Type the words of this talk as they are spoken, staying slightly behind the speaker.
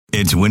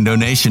It's Window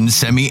Nation's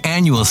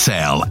semi-annual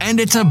sale, and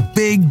it's a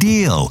big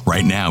deal.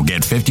 Right now,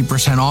 get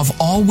 50% off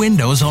all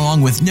windows along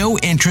with no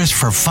interest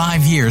for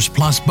 5 years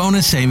plus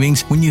bonus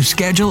savings when you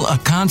schedule a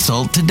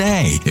consult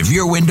today. If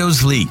your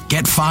windows leak,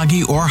 get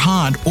foggy or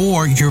hot,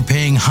 or you're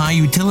paying high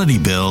utility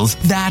bills,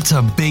 that's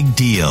a big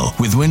deal.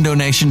 With Window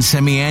Nation's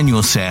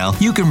semi-annual sale,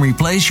 you can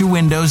replace your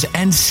windows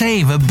and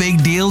save a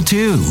big deal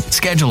too.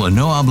 Schedule a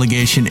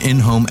no-obligation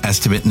in-home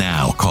estimate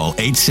now. Call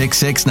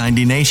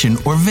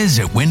 866-90NATION or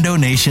visit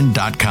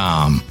windownation.com.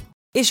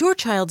 Is your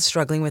child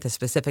struggling with a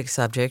specific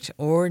subject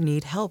or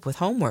need help with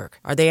homework?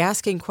 Are they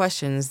asking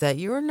questions that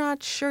you're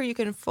not sure you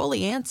can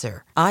fully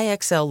answer?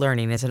 IXL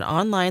Learning is an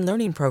online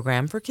learning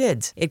program for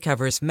kids. It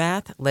covers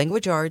math,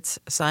 language arts,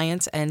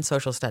 science, and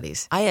social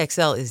studies.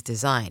 IXL is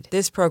designed.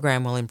 This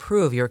program will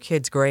improve your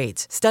kids'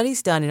 grades.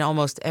 Studies done in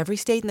almost every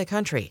state in the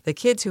country. The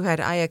kids who had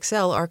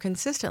IXL are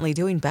consistently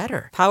doing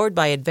better. Powered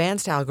by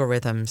advanced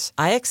algorithms,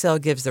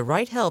 IXL gives the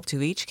right help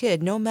to each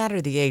kid no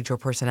matter the age or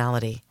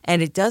personality.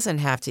 And it doesn't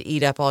have to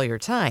eat up all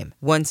your time.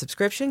 One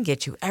subscription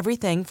gets you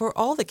everything for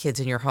all the kids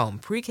in your home,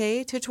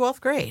 pre-K to 12th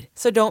grade.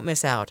 So don't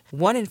miss out.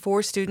 1 in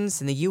 4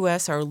 students in the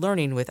U.S. are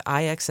learning with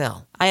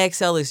IXL.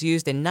 IXL is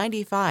used in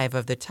 95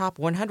 of the top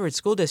 100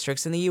 school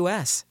districts in the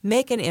U.S.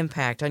 Make an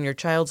impact on your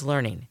child's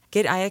learning.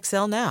 Get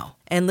IXL now.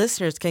 And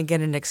listeners can get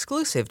an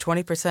exclusive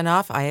 20%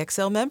 off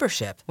IXL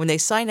membership when they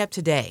sign up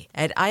today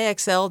at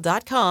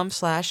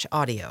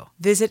IXL.com/audio.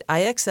 Visit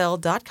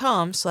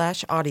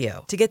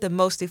IXL.com/audio to get the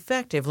most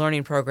effective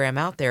learning program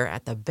out there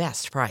at the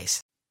best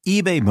price.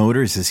 eBay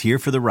Motors is here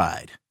for the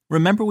ride.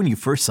 Remember when you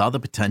first saw the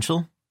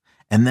potential?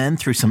 And then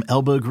through some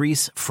elbow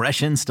grease,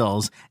 fresh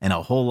installs, and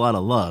a whole lot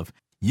of love,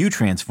 you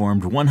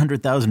transformed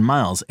 100,000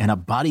 miles and a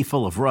body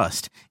full of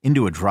rust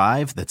into a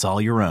drive that's all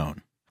your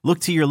own. Look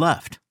to your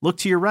left. Look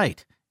to your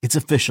right. It's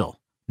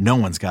official. No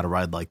one's got a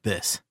ride like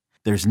this.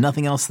 There's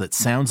nothing else that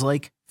sounds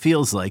like,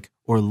 feels like,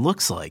 or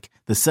looks like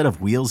the set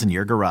of wheels in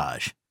your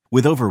garage.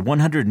 With over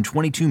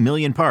 122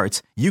 million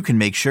parts, you can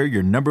make sure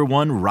your number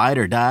one ride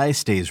or die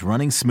stays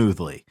running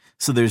smoothly.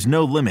 So there's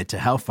no limit to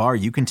how far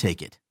you can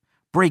take it.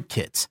 Brake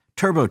kits,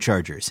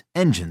 turbochargers,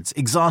 engines,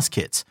 exhaust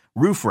kits,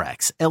 roof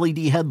racks,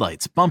 LED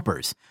headlights,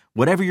 bumpers,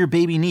 whatever your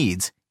baby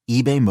needs,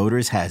 eBay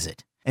Motors has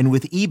it. And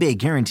with eBay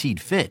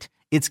Guaranteed Fit,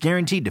 it's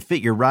guaranteed to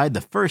fit your ride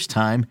the first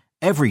time,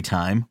 every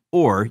time,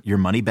 or your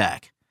money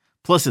back.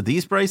 Plus, at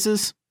these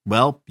prices,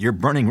 well, you're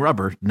burning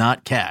rubber,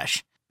 not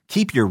cash.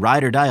 Keep your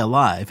ride or die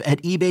alive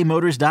at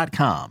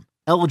ebaymotors.com.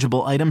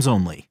 Eligible items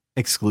only.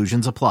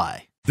 Exclusions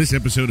apply. This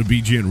episode of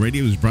BGN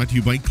Radio is brought to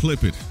you by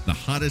Clip It, the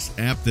hottest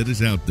app that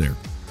is out there.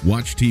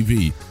 Watch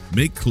TV,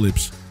 make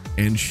clips,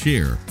 and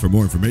share. For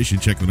more information,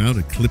 check them out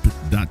at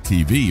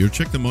clipit.tv or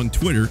check them on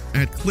Twitter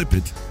at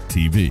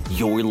clipit.tv.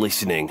 You're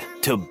listening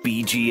to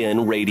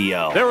BGN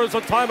Radio. There is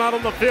a timeout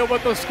on the field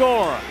with the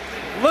score.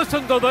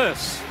 Listen to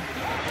this.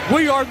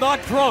 We are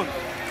not drunk.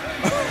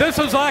 This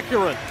is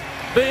accurate.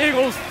 The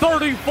Eagles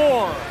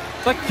 34,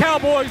 the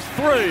Cowboys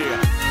 3.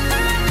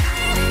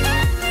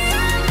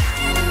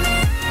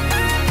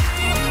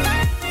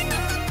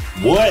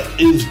 What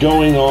is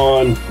going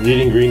on,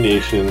 Bleeding Green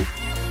Nation?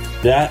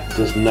 That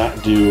does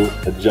not do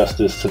a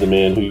justice to the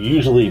man who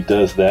usually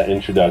does that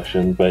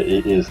introduction, but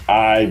it is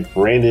I,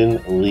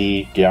 Brandon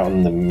Lee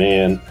Gowton, the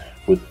man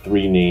with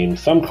 3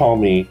 names. Some call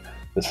me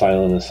the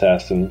Silent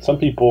Assassin. Some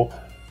people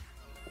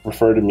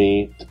refer to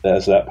me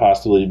as that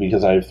possibly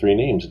because I have 3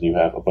 names, and you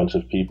have a bunch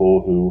of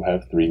people who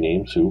have 3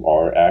 names who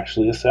are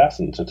actually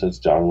assassins, such as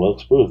John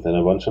Wilkes Booth and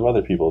a bunch of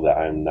other people that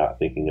I'm not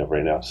thinking of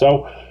right now.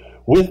 So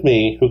with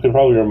me, who can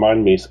probably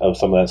remind me of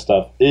some of that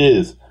stuff,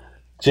 is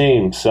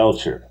James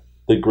Seltzer.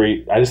 The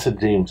great, I just said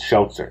James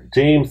Seltzer.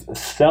 James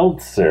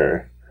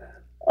Seltzer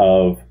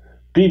of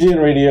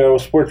BGN Radio,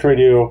 Sports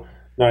Radio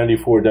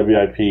 94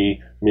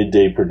 WIP,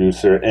 midday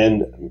producer,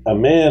 and a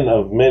man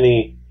of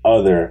many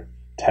other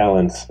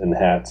talents and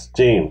hats.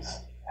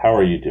 James, how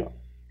are you doing?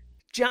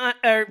 John,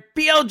 or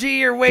BLG,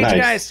 you're way too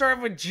nice.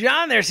 Start with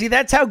John there. See,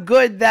 that's how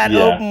good that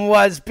Yeah. open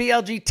was.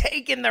 BLG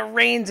taking the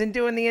reins and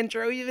doing the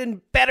intro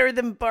even better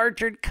than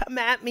Bartard. Come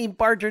at me,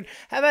 Bartard.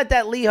 How about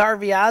that Lee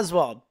Harvey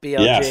Oswald,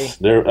 BLG? Yes,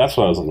 that's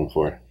what I was looking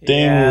for.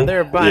 Ding. Yeah, they're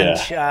a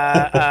bunch.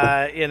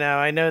 Yeah.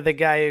 I know the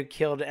guy who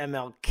killed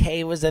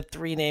MLK was a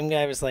 3-name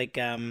guy. It was like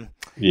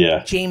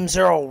Yeah. James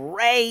Earl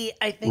Ray,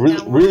 I think.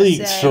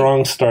 Really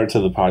strong start to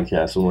the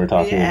podcast when we're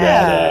talking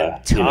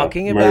about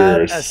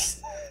murderers. About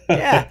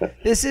yeah,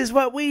 this is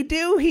what we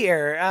do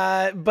here.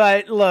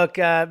 But look,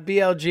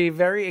 BLG,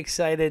 very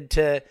excited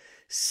to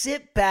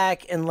sit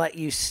back and let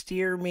you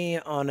steer me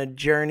on a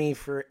journey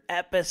for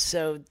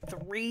episode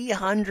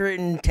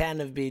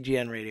 310 of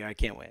BGN Radio. I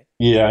can't wait.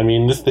 Yeah, I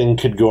mean, this thing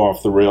could go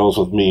off the rails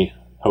with me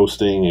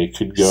hosting. It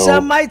could go.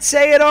 Some might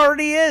say it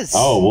already is.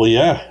 Oh, well,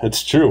 yeah,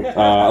 it's true.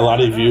 A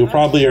lot of you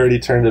probably already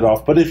turned it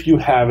off. But if you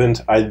haven't,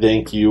 I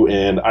thank you.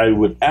 And I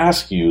would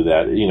ask you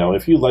that,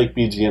 if you like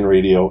BGN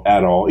Radio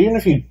at all, even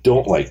if you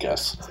don't like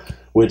us,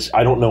 which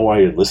I don't know why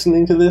you're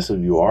listening to this if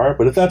you are,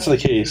 but if that's the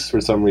case for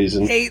some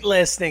reason. Hate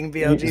listening,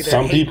 BLG.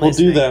 Some people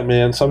do that,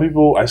 man. Some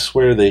people, I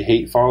swear, they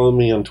hate following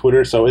me on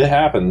Twitter, so it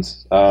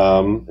happens.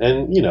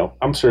 And, you know,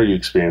 I'm sure you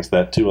experience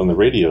that too on the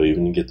radio.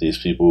 Even you get these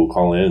people who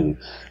call in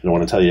and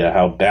want to tell you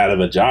how bad of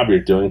a job you're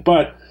doing.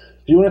 But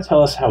if you want to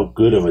tell us how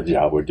good of a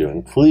job we're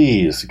doing,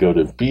 please go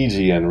to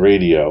BGN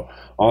Radio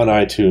on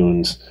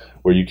iTunes,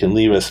 where you can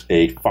leave us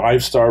a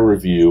 5-star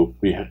review.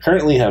 We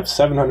currently have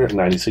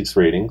 796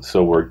 ratings,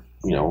 so we're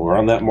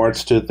on that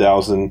march to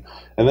 1,000,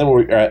 and then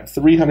we're at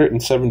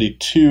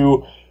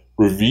 372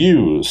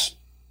 reviews.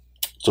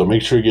 So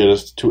make sure you get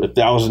us to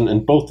 1,000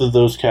 in both of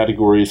those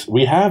categories.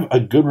 We have a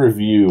good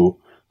review,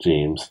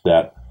 James,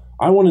 that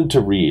I wanted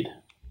to read.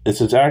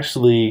 This is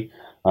actually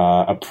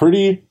a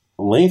pretty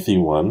lengthy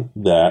one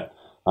that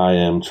I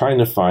am trying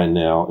to find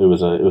now. It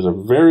was a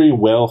very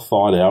well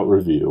thought out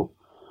review.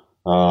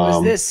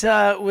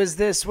 Was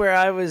this where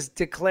I was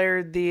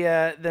declared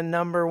the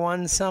number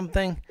one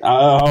something?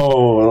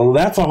 Oh, well,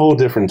 that's a whole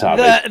different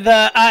topic.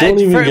 Don't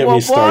even get me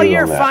started while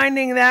you're on that.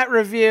 finding that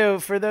review,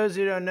 for those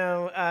who don't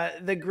know,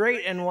 the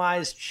great and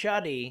wise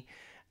Chuddy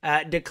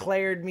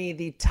declared me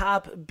the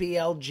top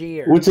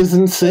BLGer, which is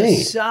insane.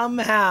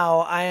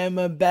 Somehow I am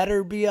a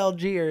better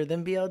BLGer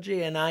than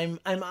BLG, and I'm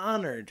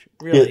honored.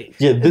 Really,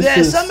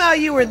 somehow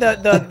you were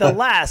the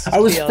last. I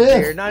was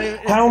BLGer,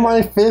 fifth. How am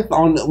I fifth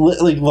on?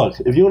 Like,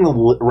 look, if you want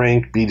to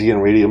rank BGN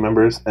Radio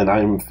members, and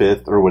I'm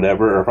fifth or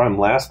whatever, or if I'm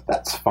last,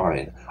 that's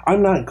fine.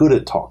 I'm not good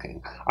at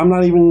talking. I'm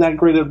not even that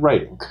great at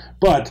writing,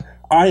 but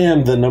I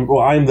am the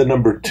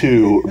number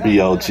 2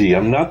 BLG.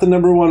 I'm not the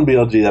number 1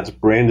 BLG. That's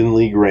Brandon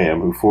Lee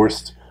Graham, who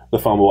forced the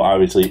fumble,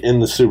 obviously,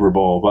 in the Super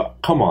Bowl. But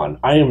come on,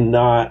 I am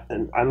not.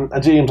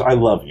 James, I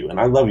love you, and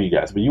I love you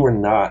guys, but you are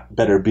not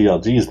better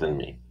BLGs than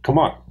me. Come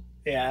on.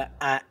 Yeah,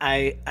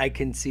 I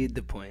concede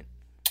the point.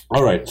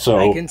 All right, so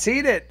I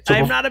concede it.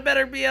 I'm not a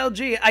better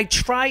BLG. I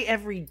try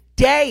every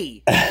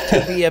day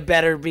to be a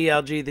better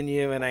BLG than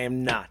you, and I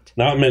am not.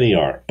 Not many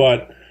are,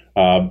 but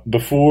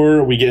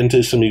before we get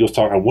into some Eagles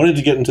talk, I wanted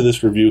to get into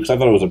this review because I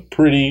thought it was a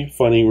pretty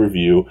funny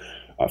review.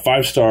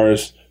 5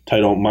 stars,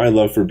 titled "My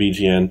Love for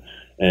BGN."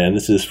 And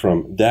this is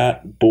from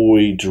That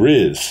Boy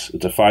Driz.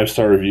 It's a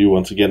 5-star review.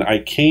 Once again, I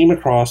came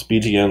across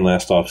BGN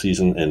last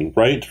offseason, and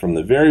right from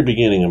the very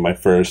beginning of my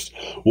first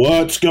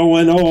 "What's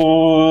Going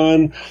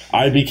On?"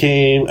 I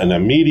became an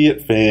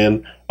immediate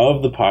fan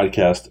of the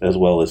podcast, as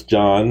well as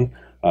John.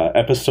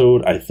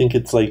 Episode, I think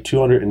it's like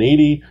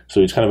 280,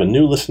 so he's kind of a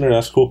new listener.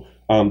 That's cool.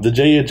 The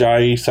Jay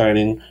Ajayi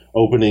signing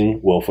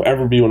opening will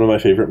forever be one of my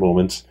favorite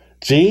moments.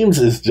 James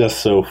is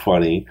just so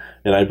funny,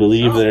 and I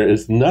believe there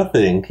is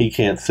nothing he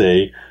can't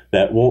say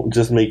that won't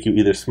just make you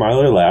either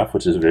smile or laugh,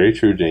 which is very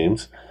true,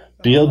 James.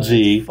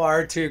 BLG,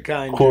 far too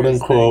kind, quote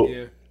unquote,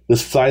 the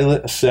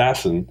silent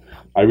assassin.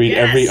 I read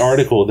every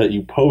article that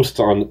you post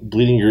on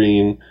Bleeding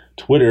Green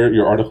Twitter.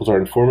 Your articles are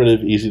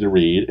informative, easy to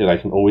read, and I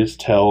can always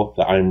tell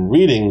that I'm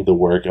reading the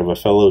work of a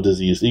fellow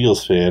diseased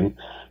Eagles fan.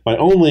 My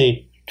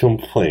only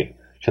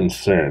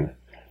concern,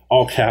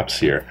 all caps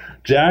here,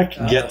 Jack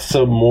gets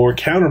some more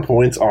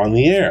counterpoints on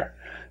the air.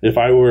 If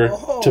I were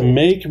to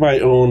make my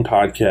own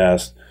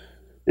podcast,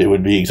 it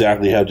would be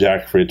exactly how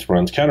Jack Fritz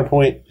runs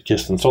Counterpoint. The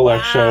Kist and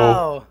Solak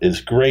show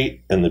is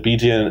great, and the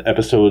BGN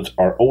episodes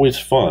are always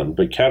fun,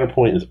 but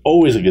Counterpoint is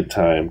always a good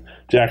time.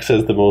 Jack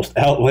says the most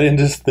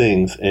outlandish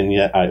things, and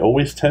yet I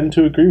always tend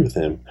to agree with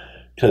him,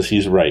 because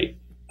he's right.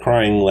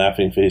 Crying,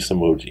 laughing face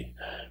emoji.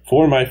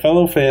 For my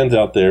fellow fans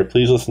out there,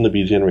 please listen to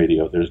BGN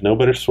Radio. There's no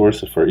better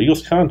source for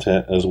Eagles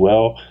content as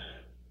well.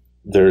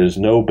 There is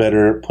no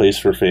better place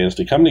for fans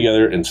to come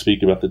together and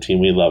speak about the team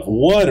we love.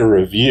 What a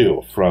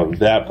review from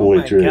That Boy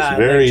Driz.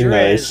 Very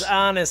nice.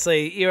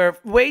 Honestly, you're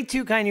way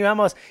too kind. You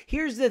almost.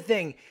 Here's the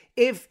thing.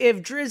 If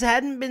Driz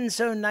hadn't been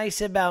so nice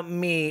about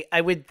me,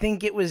 I would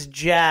think it was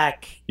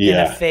Jack in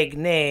a fake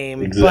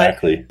name.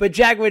 Exactly. But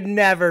Jack would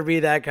never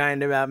be that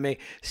kind about me.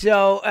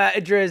 So,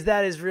 Driz,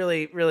 that is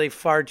really, really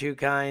far too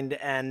kind.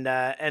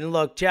 And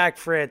look, Jack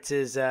Fritz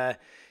is.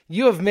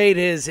 You have made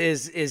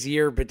his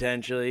year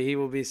potentially. He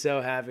will be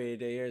so happy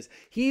to hear.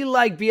 He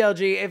like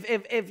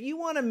BLG. If you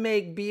want to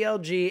make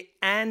BLG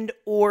and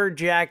or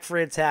Jack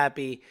Fritz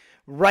happy,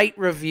 write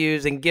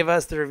reviews and give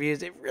us the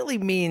reviews. It really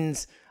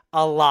means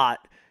a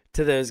lot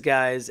to those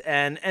guys,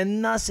 and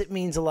thus it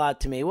means a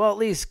lot to me. Well, at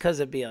least because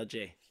of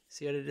BLG.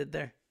 See what I did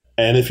there?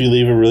 And if you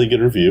leave a really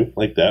good review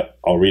like that,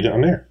 I'll read it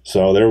on there.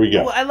 So there we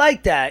go. Oh, I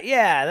like that.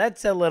 Yeah,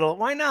 that's a little.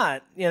 Why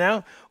not?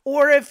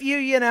 Or if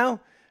you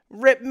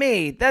rip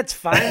me, that's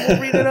fine.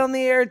 We'll read it on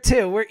the air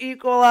too. We're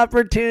equal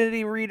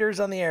opportunity readers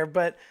on the air,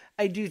 but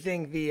I do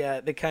think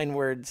the kind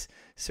words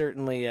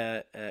certainly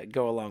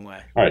go a long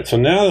way. All right, so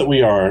now that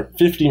we are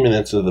 50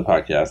 minutes of the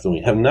podcast and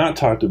we have not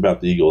talked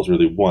about the Eagles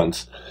really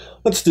once,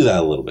 let's do that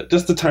a little bit.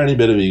 Just a tiny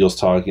bit of Eagles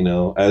talk,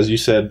 as you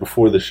said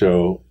before the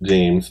show,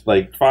 James,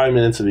 like 5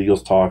 minutes of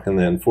Eagles talk and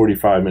then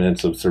 45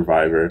 minutes of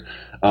Survivor.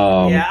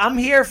 Yeah, I'm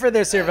here for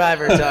the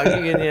Survivor talk.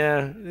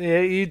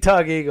 You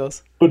talk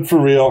Eagles. But for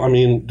real,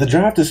 the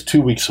draft is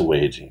 2 weeks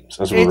away, James,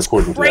 as we're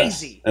recording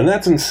crazy. this. And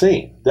that's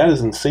insane. That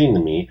is insane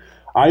to me.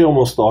 I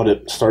almost thought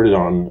it started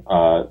on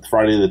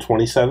Friday the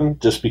 27th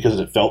just because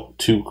it felt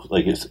too,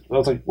 I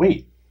was like,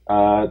 wait,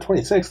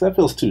 26, that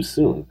feels too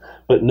soon.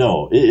 But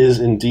no, it is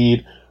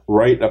indeed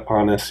right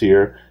upon us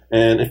here.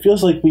 And it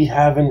feels like we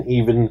haven't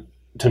even,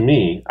 to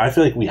me, I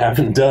feel like we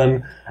haven't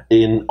done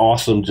an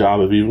awesome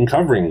job of even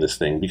covering this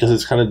thing because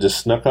it's kind of just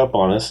snuck up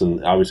on us.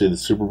 And obviously the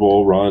Super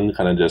Bowl run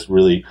kind of just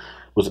really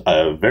was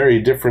a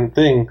very different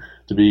thing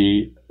to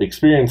be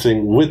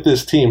experiencing with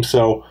this team.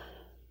 So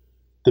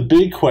the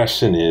big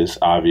question is,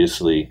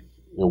 obviously,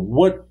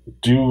 what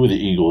do the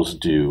Eagles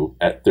do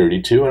at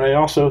 32? And I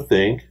also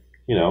think,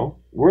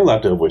 we're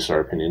allowed to voice our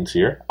opinions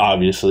here,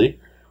 obviously.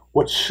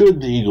 What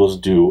should the Eagles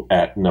do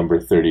at number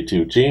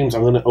 32? James,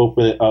 I'm going to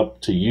open it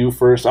up to you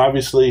first.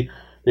 Obviously,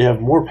 they have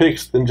more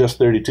picks than just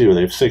 32.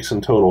 They have 6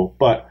 in total.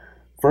 But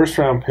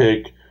first-round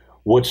pick,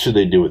 what should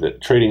they do with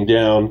it? Trading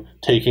down,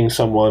 taking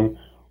someone,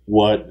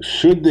 what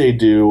should they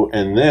do?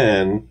 And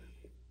then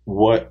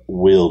what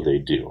will they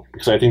do?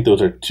 Because I think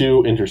those are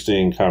two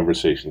interesting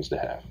conversations to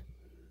have.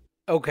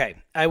 Okay,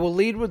 I will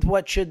lead with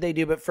what should they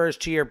do, but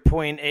first, to your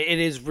point, it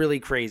is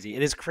really crazy.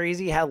 It is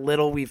crazy how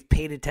little we've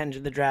paid attention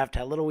to the draft,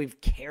 how little we've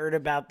cared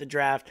about the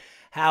draft,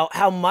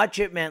 how much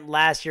it meant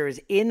last year is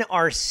in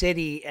our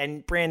city.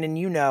 And Brandon,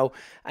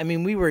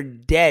 we were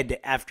dead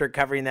after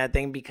covering that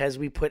thing because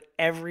we put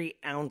every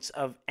ounce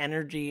of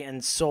energy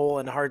and soul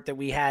and heart that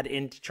we had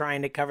into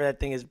trying to cover that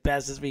thing as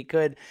best as we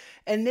could.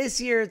 And this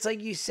year, it's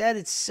like you said,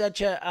 it's such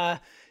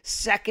a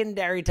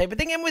secondary type of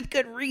thing, and with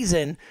good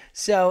reason.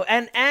 So,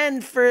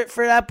 and for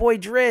that boy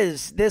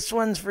Driz, this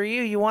one's for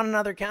you. You want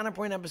another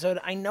Counterpoint episode?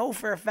 I know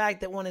for a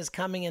fact that one is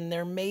coming, and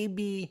there may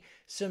be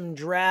some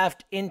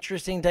draft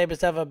interesting type of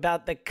stuff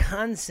about the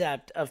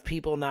concept of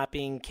people not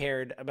being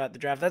cared about the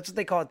draft. That's what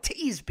they call a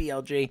tease,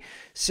 BLG.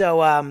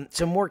 So,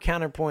 some more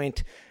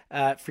Counterpoint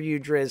for you,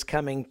 Driz,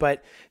 coming.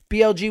 But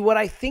BLG, what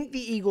I think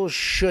the Eagles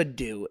should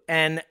do,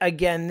 and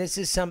again, this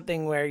is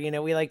something where,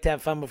 we like to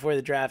have fun before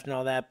the draft and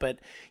all that, but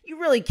you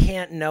really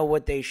can't know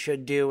what they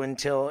should do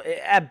until,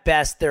 at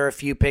best, they're a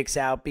few picks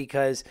out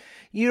because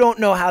you don't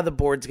know how the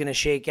board's going to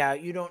shake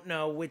out. You don't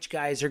know which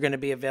guys are going to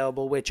be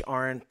available, which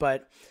aren't.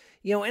 But,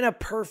 in a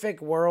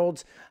perfect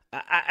world,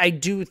 I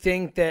do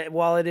think that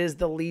while it is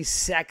the least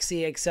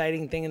sexy,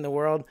 exciting thing in the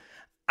world,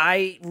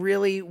 I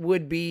really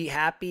would be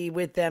happy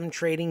with them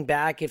trading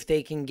back if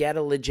they can get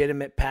a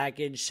legitimate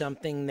package,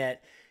 something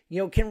that,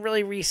 can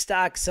really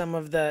restock some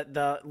of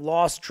the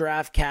lost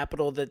draft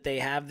capital that they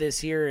have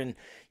this year. And,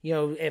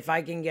 if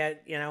I can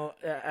get,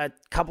 a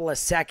couple of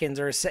seconds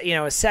or,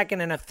 a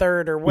second and a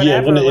third or whatever. Yeah,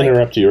 I'm going to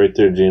interrupt you right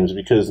there, James,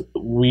 because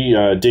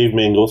Dave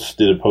Mangles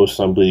did a post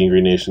on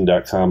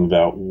bleedinggreennation.com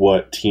about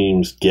what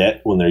teams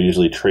get when they're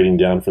usually trading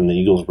down from the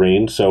Eagles'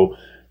 range. So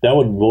that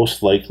would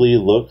most likely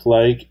look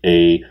like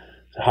a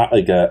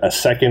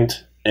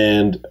second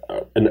and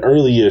an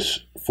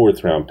early-ish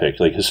fourth-round pick.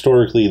 Like,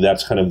 historically,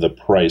 that's kind of the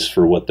price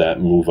for what that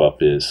move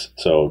up is.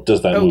 So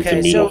does that move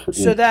the needle for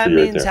so that for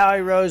means right Howie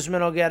Roseman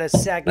will get a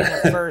second,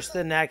 a first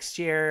the next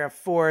year, a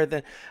fourth.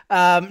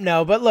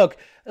 No, but look,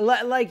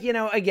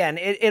 again,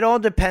 it all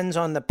depends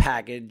on the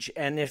package.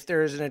 And if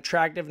there's an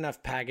attractive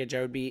enough package, I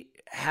would be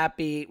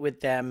happy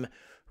with them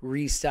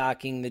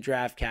restocking the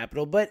draft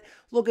capital. But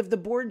look, if the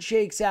board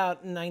shakes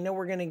out, and I know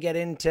we're going to get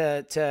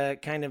into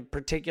kind of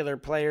particular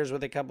players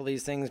with a couple of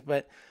these things,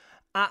 but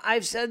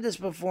I've said this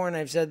before and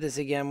I've said this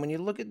again. When you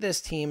look at this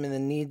team and the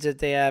needs that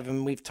they have,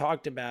 and we've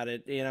talked about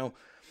it,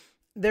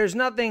 there's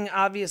nothing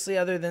obviously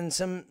other than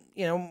some,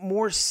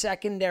 more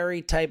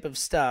secondary type of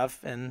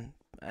stuff. And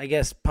I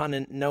guess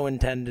pun no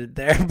intended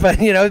there, but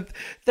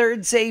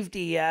third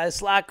safety,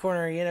 slot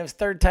corner,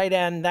 third tight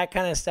end, that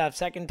kind of stuff,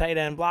 second tight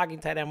end, blocking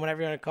tight end,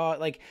 whatever you want to call it.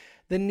 Like,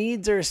 the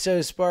needs are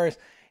so sparse.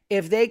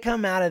 If they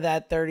come out of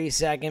that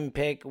 32nd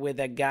pick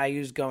with a guy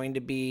who's going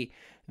to be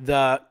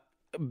the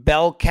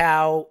bell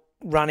cow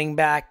running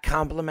back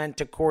complement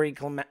to Corey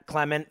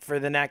Clement for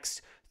the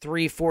next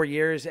 3-4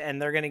 years, and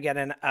they're going to get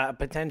a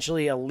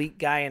potentially elite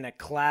guy in a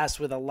class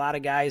with a lot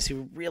of guys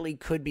who really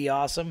could be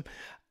awesome,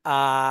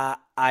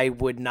 I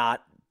would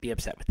not be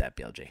upset with that,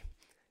 BLG.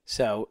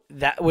 So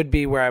that would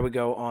be where I would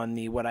go on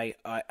the what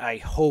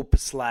I hope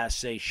 /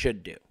 say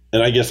should do.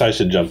 And I guess I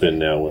should jump in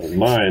now with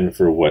mine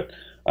for what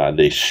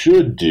they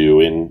should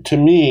do. And to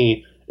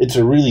me, it's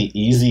a really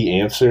easy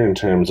answer in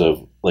terms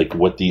of like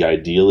what the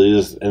ideal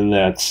is, and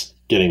that's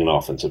getting an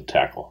offensive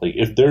tackle. Like,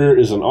 if there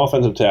is an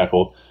offensive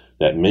tackle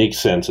that makes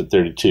sense at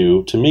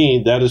 32, to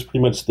me, that is pretty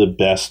much the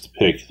best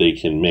pick they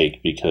can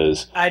make,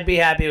 because I'd be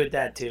happy with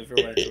that too. For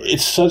what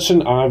it's such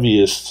an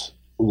obvious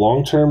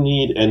long-term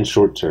need and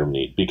short-term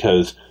need,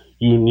 because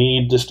you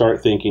need to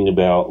start thinking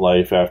about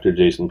life after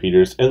Jason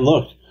Peters. And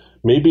look,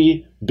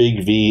 maybe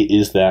Big V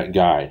is that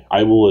guy.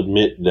 I will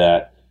admit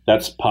that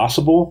that's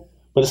possible,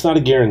 but it's not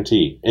a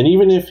guarantee. And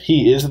even if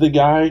he is the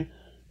guy,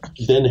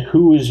 then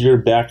who is your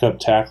backup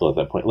tackle at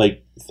that point?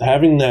 Like,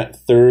 having that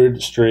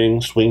third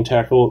string swing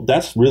tackle,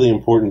 that's really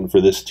important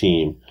for this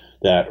team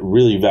that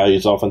really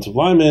values offensive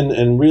linemen.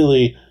 And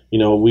really,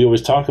 we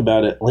always talk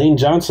about it. Lane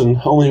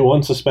Johnson only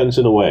one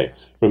suspension away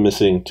from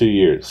missing 2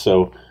 years.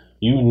 So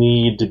you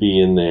need to be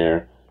in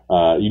there.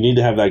 You need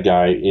to have that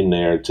guy in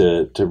there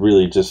to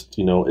really just,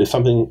 if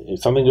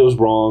something goes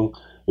wrong,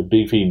 if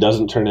Big P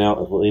doesn't turn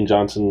out, if Lane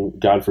Johnson,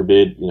 God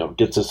forbid,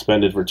 gets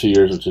suspended for 2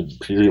 years, which would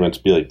pretty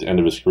much be like the end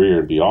of his career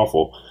and be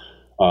awful,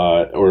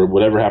 or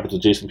whatever happens to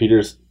Jason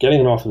Peters, getting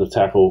an offensive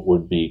tackle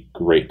would be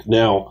great.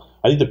 Now,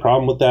 I think the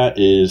problem with that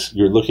is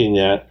you're looking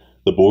at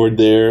the board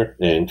there,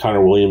 and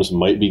Connor Williams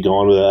might be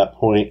gone by that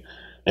point,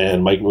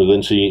 and Mike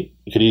McGlinchey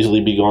could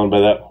easily be gone by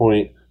that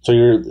point. So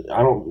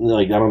I don't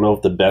know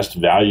if the best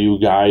value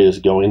guy is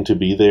going to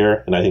be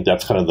there, and I think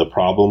that's kind of the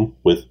problem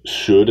with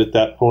should at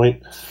that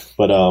point.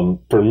 But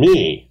for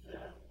me,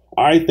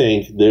 I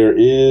think there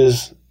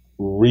is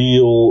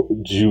real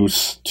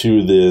juice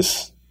to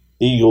this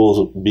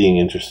Eagles being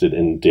interested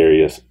in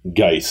Darius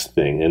Geis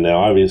thing. And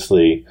now,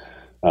 obviously,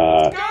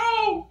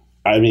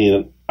 I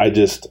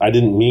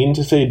didn't mean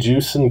to say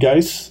juice and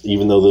Geis,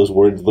 even though those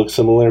words look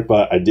similar,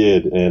 but I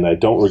did, and I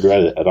don't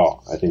regret it at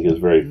all. I think it was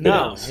very fitting.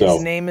 No,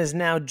 his name is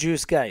now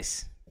Juice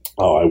Geis.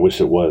 Oh, I wish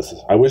it was.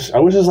 I wish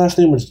his last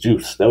name was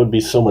Juice. That would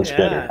be so much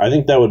better. I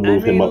think that would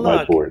move him up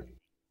my board.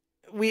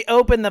 We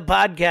opened the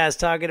podcast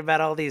talking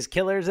about all these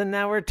killers, and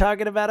now we're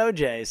talking about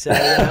OJ. So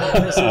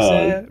this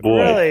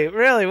is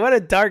really, what a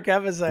dark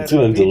episode. I'm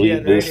going to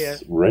delete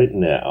this right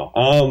now.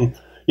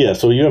 Yeah,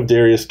 so you have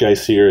Darius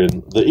Geis here,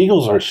 and the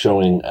Eagles are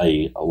showing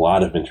a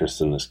lot of interest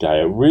in this guy.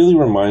 It really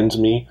reminds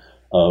me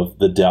of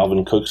the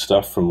Dalvin Cook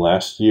stuff from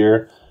last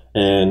year.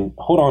 And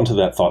hold on to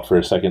that thought for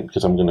a second,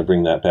 because I'm going to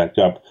bring that back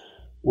up.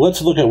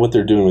 Let's look at what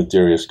they're doing with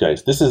Darius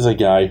Geis. This is a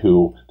guy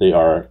who they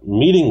are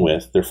meeting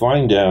with. They're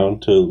flying down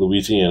to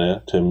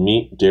Louisiana to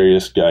meet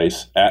Darius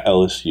Geis at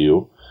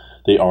LSU.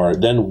 They are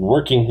then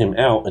working him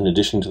out in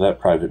addition to that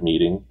private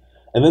meeting.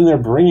 And then they're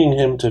bringing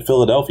him to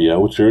Philadelphia,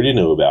 which we already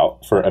know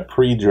about, for a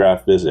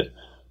pre-draft visit.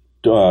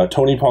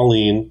 Tony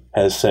Pauline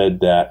has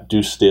said that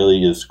Deuce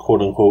Staley is,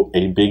 quote-unquote,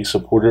 a big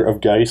supporter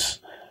of Geis.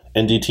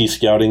 NDT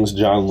Scouting's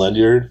John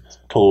Ledyard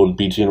told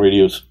BGN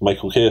Radio's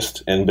Michael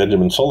Kist and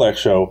Benjamin Solak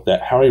show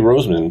that Howie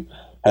Roseman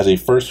has a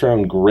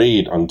first-round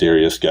grade on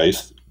Darius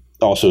Geis.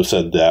 Also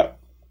said that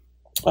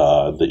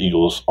the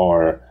Eagles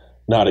are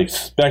not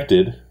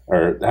expected,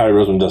 or Howie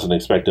Roseman doesn't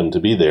expect him to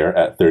be there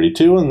at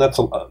 32, and that's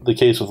the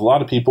case with a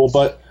lot of people.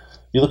 But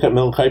you look at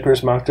Mel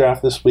Kiper's mock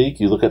draft this week,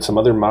 you look at some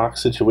other mock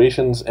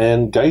situations,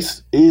 and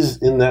Geis is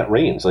in that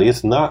range. Like,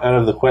 it's not out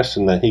of the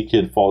question that he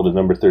could fall to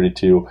number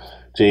 32.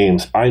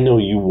 James, I know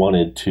you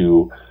wanted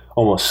to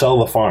almost sell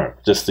the farm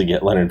just to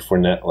get Leonard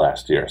Fournette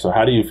last year. So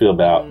how do you feel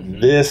about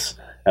this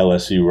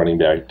LSU running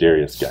back,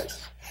 Darius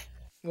Geis?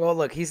 Well,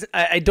 look,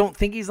 I don't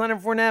think he's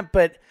Leonard Fournette,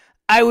 but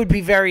I would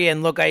be very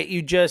in. Look,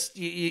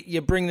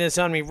 you bring this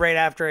on me right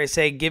after I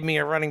say give me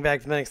a running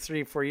back for the next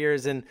 3-4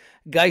 years, and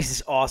Geis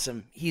is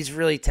awesome. He's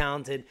really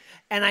talented,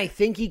 and I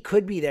think he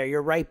could be there.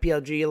 You're right,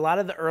 BLG. A lot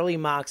of the early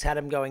mocks had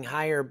him going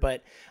higher,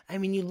 but I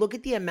mean, you look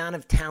at the amount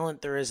of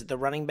talent there is at the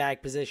running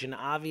back position.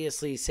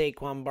 Obviously,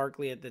 Saquon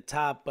Barkley at the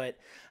top, but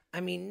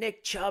I mean,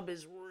 Nick Chubb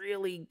is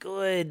really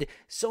good.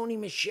 Sony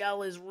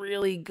Michel is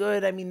really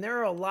good. I mean, there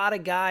are a lot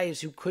of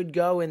guys who could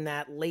go in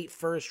that late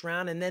first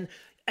round, and then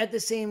at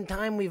the same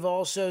time, we've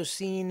also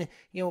seen,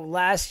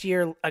 last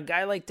year, a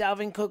guy like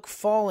Dalvin Cook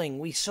falling.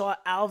 We saw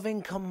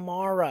Alvin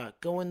Kamara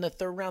go in the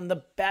third round,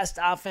 the best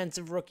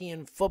offensive rookie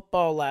in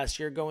football last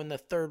year, go in the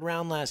third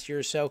round last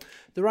year. So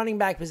the running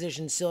back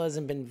position still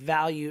hasn't been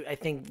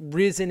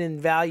risen in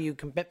value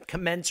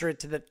commensurate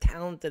to the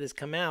talent that has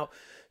come out.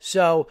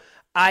 So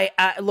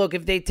I look,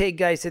 if they take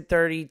Geis at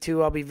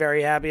 32, I'll be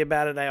very happy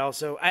about it.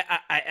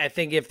 I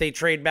think if they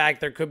trade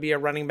back, there could be a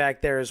running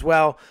back there as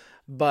well.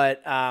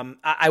 But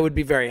I would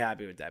be very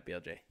happy with that,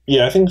 BLJ.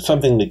 Yeah, I think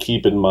something to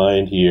keep in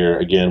mind here,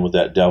 again, with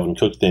that Dalvin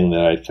Cook thing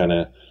that I kind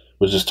of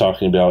was just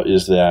talking about,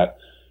 is that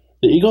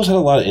the Eagles had a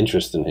lot of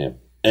interest in him.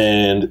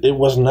 And it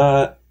was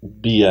not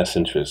BS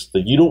interest.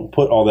 Like, you don't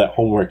put all that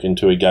homework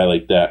into a guy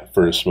like that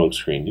for a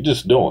smokescreen. You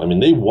just don't. I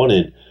mean, they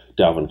wanted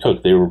Dalvin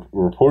Cook. They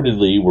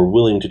reportedly were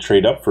willing to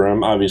trade up for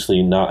him.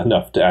 Obviously not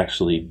enough to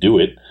actually do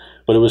it.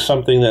 But it was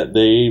something that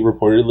they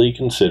reportedly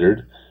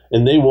considered.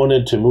 And they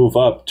wanted to move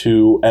up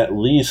to at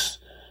least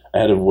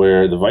ahead of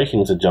where the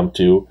Vikings had jumped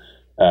to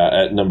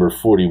at number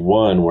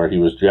 41, where he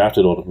was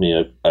drafted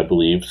ultimately, I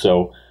believe.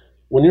 So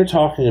when you're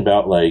talking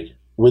about, like,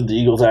 would the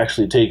Eagles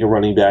actually take a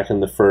running back in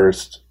the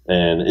first,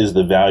 and is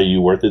the value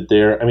worth it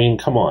there? I mean,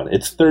 come on,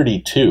 it's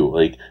 32.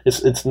 Like,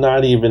 it's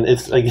not even.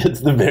 It's like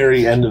it's the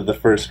very end of the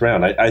first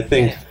round. I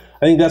think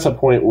that's a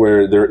point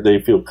where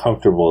they feel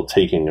comfortable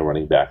taking a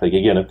running back. Like,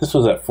 again, if this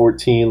was at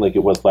 14, like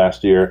it was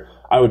last year,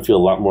 I would feel a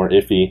lot more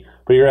iffy.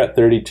 But you're at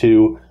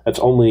 32. That's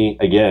only,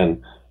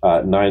 again,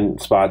 9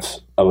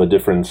 spots of a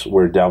difference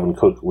where Dalvin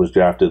Cook was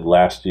drafted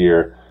last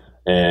year,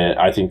 and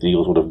I think the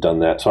Eagles would have done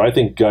that. So I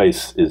think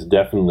Geis is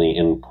definitely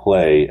in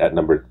play at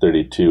number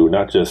 32,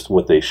 not just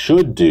what they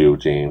should do,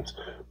 James,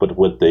 but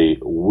what they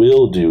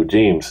will do.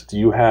 James, do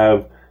you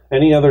have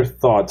any other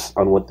thoughts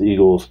on what the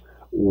Eagles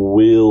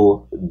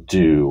will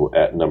do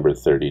at number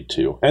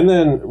 32? And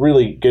then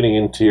really getting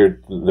into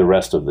the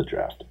rest of the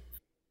draft.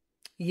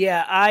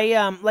 Yeah,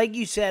 I like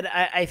you said,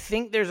 I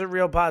think there's a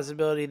real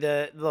possibility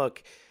that,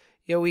 look,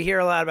 we hear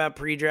a lot about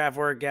pre-draft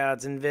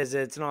workouts and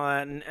visits and all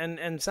that,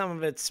 and some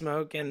of it's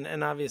smoke,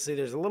 and obviously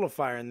there's a little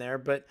fire in there,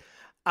 but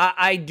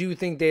I do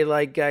think they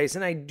like Geis,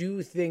 and I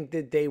do think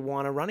that they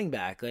want a running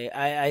back. Like,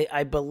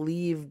 I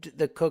believed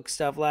the Cook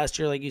stuff last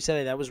year, like you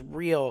said, that was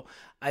real.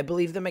 I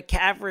believe the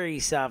McCaffrey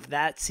stuff,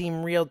 that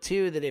seemed real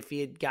too, that if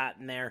he had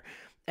gotten there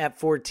at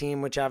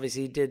 14, which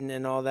obviously he didn't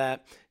and all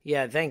that,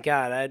 yeah, thank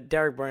God.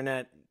 Derek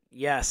Barnett,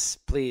 yes,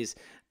 please.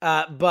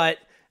 But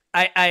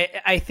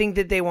I think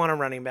that they want a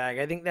running back.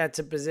 I think that's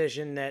a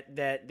position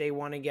that they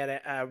want to get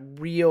a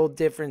real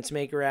difference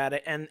maker at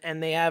it.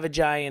 And they have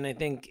Ajayi, and I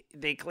think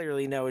they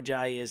clearly know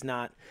Ajayi is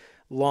not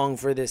long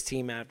for this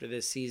team after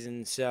this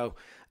season. So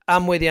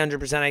I'm with you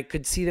 100%. I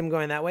could see them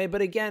going that way.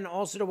 But again,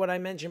 also to what I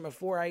mentioned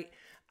before,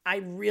 I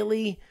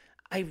really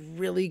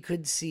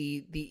could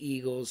see the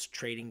Eagles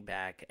trading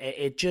back.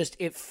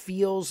 It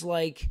feels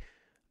like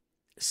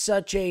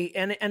such a,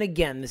 and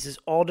again, this is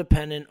all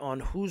dependent on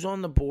who's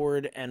on the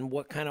board and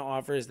what kind of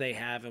offers they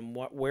have and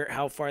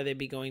how far they'd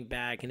be going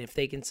back and if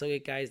they can still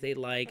get guys they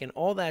like and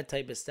all that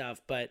type of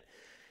stuff. But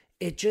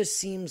it just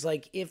seems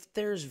like if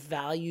there's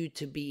value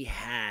to be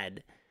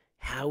had,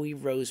 Howie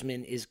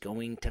Roseman is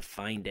going to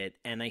find it.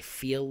 And I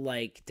feel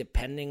like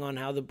depending on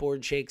how the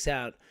board shakes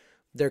out,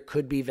 there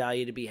could be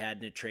value to be had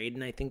in a trade.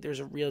 And I think there's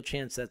a real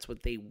chance that's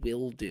what they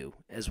will do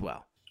as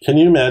well. Can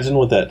you imagine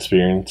what that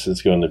experience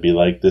is going to be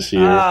like this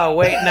year? Oh,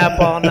 waiting up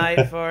all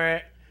night for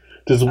it.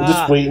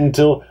 Just wait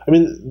until, I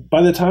mean,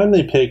 by the time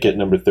they pick at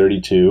number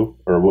 32,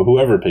 or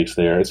whoever picks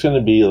there, it's going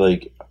to be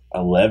like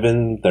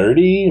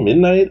 11:30,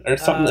 midnight, or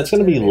something. It's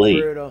going to be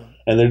late. Brutal.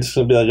 And they're just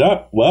going to be like,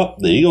 oh, well,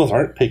 the Eagles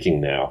aren't picking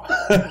now.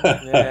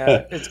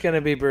 Yeah, it's going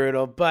to be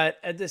brutal. But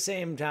at the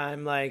same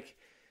time, like,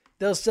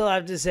 they'll still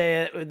have to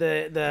say it.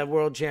 The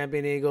world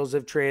champion Eagles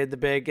have traded the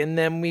pick, and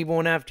then we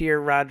won't have to hear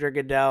Roger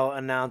Goodell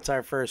announce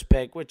our first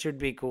pick, which would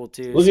be cool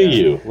too. Look at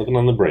you, looking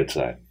on the bright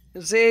side.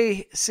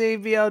 See,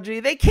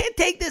 BLG, they can't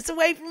take this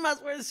away from us.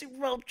 We're the Super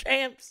Bowl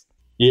champs.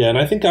 Yeah, and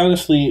I think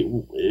honestly,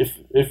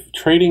 if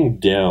trading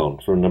down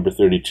from number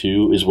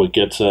 32 is what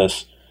gets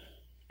us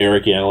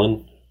Eric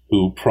Allen,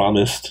 who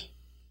promised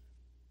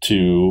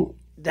to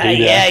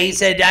he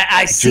said,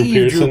 I see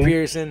you, Drew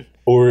Pearson.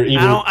 Or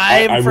even,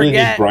 I really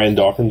think Brian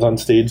Dawkins on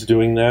stage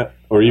doing that.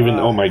 Or even,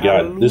 oh my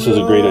God, this is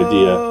a great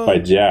idea by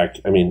Jack.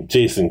 I mean,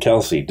 Jason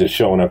Kelsey just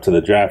showing up to the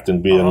draft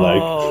and being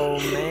like, oh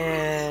man,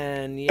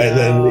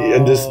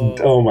 and just,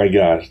 oh my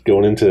gosh,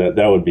 going into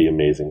that would be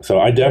amazing. So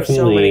I definitely,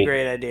 so many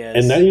great ideas.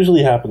 And that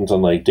usually happens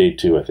on like day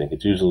 2. I think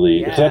it's usually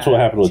because that's what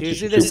happened with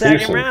usually Drew the second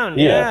Pearson. round.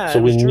 Yeah, so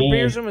Drew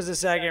Pearson was the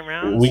second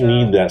round. We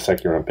need that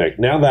second round pick.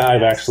 Now that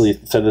I've actually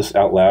said this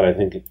out loud, I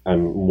think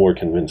I'm more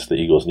convinced the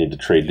Eagles need to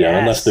trade down,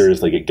 unless there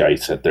is like a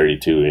Geis at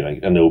 32, like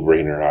a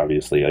no-brainer.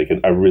 Obviously, like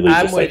I really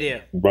just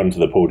like run to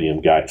the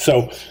podium guy.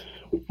 So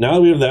now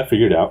that we have that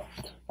figured out,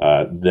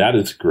 that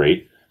is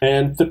great.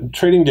 And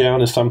trading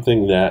down is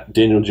something that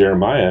Daniel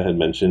Jeremiah had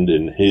mentioned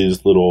in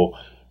his little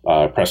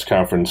press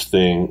conference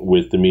thing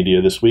with the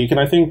media this week. And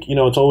I think,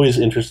 it's always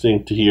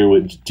interesting to hear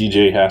what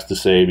DJ has to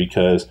say,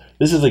 because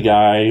this is a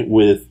guy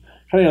with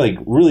kind of like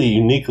really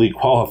uniquely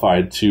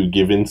qualified to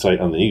give insight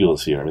on the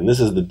Eagles here. I mean, this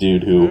is the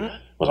dude who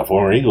was a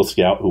former Eagle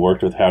scout who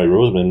worked with Howie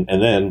Roseman.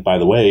 And then, by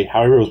the way,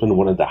 Howie Roseman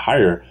wanted to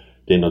hire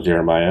Daniel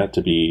Jeremiah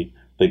to be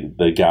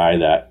the guy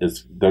that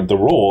is the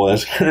role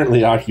that's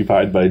currently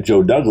occupied by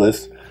Joe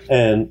Douglas.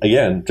 And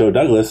again, Joe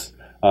Douglas,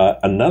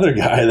 another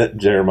guy that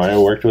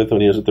Jeremiah worked with when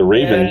he was at the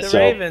Ravens.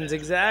 Ravens,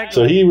 exactly.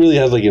 So he really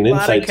has like an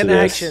insight to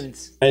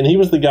this. And he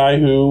was the guy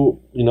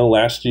who,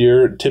 last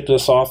year tipped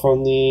us off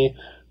on the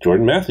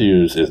Jordan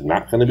Matthews is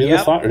not going to be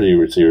the slot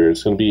receiver.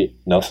 It's going to be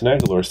Nelson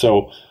Aguilar.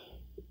 So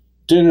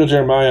Daniel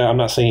Jeremiah, I'm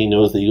not saying he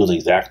knows the Eagles'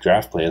 exact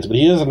draft plans, but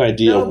he has an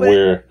idea of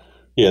where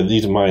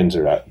these minds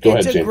are at. Go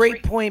ahead, James. It's a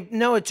great point.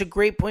 No, it's a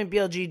great point,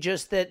 BLG.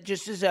 Just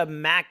as a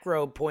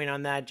macro point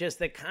on that, just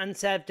the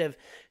concept of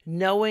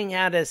knowing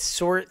how to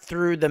sort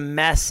through the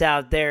mess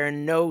out there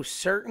and know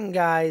certain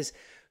guys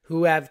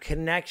who have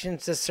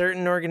connections to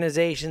certain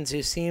organizations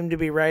who seem to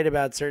be right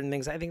about certain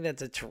things. I think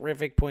that's a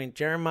terrific point.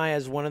 Jeremiah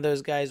is one of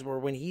those guys where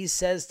when he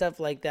says stuff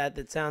like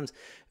that sounds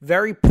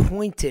very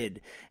pointed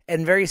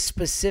and very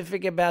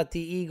specific about the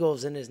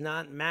Eagles and is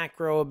not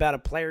macro about a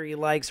player he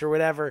likes or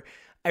whatever,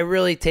 I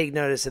really take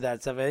notice of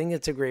that stuff. I think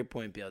it's a great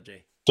point,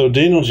 BLJ. So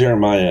Daniel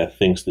Jeremiah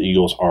thinks the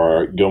Eagles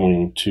are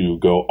going to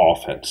go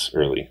offense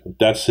early.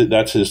 That's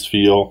his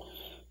feel.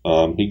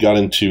 He got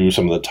into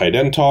some of the tight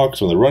end talk,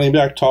 some of the running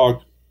back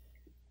talk.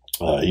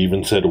 He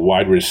even said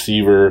wide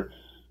receiver,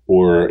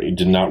 or he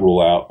did not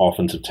rule out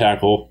offensive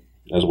tackle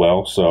as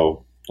well.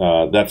 So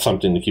that's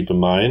something to keep in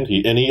mind.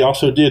 He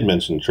also did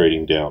mention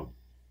trading down.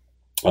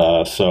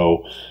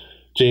 So,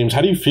 James,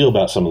 how do you feel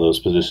about some of those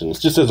positions,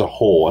 just as a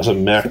whole, as a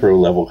macro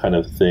level kind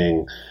of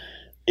thing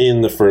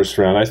in the first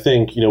round? I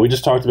think, we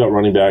just talked about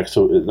running back,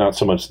 so not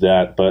so much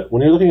that. But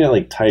when you're looking at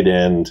like tight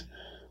end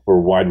or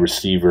wide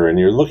receiver, and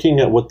you're looking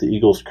at what the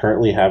Eagles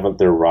currently have at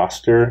their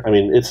roster, I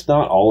mean, it's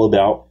not all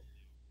about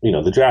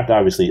the draft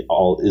obviously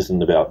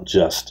isn't about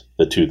just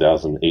the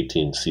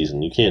 2018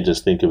 season. You can't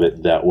just think of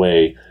it that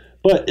way,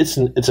 but it's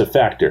a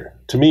factor.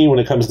 To me, when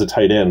it comes to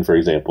tight end, for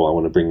example, I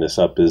want to bring this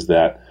up, is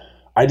that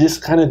I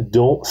just kind of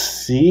don't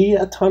see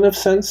a ton of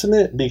sense in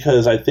it,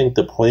 because I think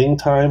the playing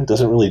time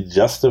doesn't really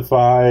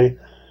justify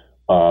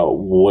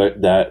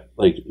what that,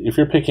 like, if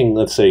you're picking,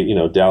 let's say,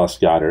 Dallas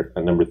Goedert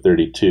at number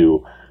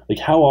 32, like,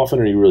 how often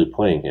are you really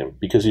playing him?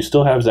 Because you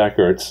still have Zach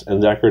Ertz,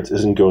 and Zach Ertz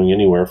isn't going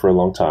anywhere for a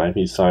long time.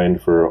 He's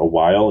signed for a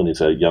while, and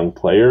he's a young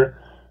player.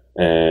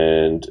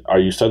 And are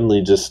you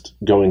suddenly just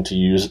going to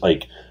use,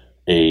 like,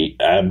 a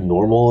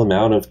abnormal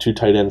amount of 2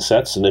 tight end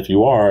sets? And if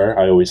you are,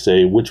 I always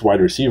say, which wide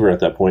receiver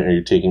at that point are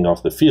you taking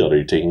off the field? Are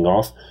you taking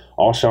off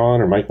Alshon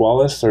or Mike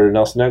Wallace or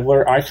Nelson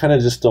Aguilar? I kind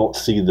of just don't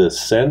see the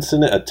sense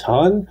in it a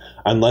ton,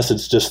 unless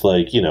it's just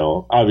like,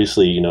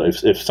 obviously,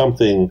 if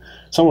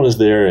someone is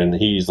there and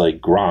he's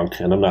like Gronk,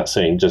 and I'm not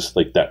saying just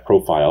like that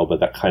profile, but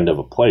that kind of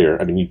a player,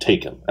 I mean, you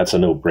take him. That's a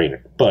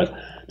no-brainer. But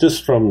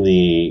just from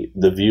the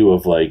view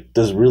of, like,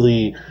 does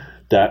really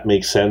that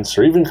make sense?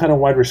 Or even kind of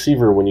wide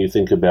receiver, when you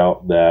think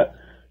about that,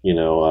 you're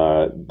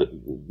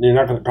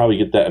not going to probably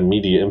get that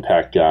immediate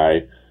impact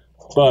guy.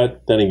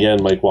 But then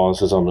again, Mike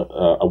Wallace is on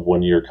a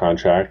 1-year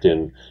contract,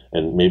 and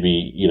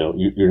maybe you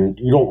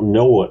don't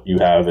know what you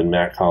have in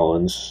Matt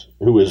Collins,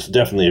 who is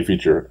definitely a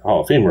future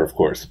Hall of Famer, of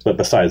course. But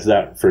besides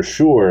that, for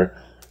sure.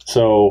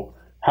 So,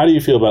 how do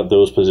you feel about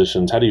those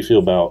positions? How do you feel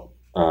about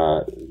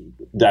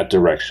that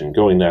direction,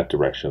 going that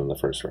direction in the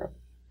first round?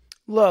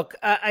 Look,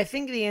 I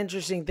think the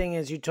interesting thing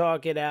is you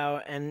talk it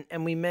out,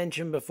 and we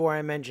mentioned before,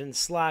 I mentioned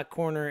slot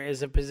corner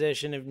is a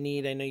position of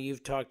need. I know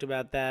you've talked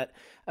about that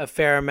a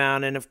fair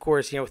amount. And, of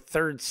course,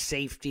 third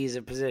safety is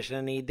a position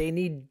of need. They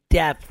need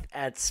depth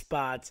at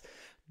spots.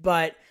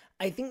 But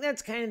I think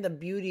that's kind of the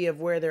beauty of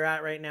where they're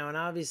at right now. And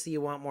obviously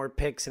you want more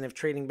picks, and if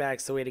trading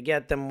back's the way to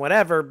get them,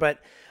 whatever.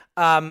 But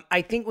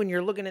I think when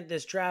you're looking at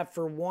this draft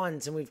for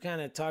once, and we've kind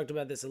of talked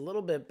about this a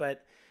little bit,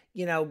 but,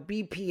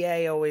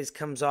 BPA always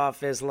comes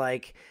off as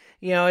like,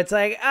 it's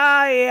like,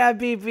 yeah,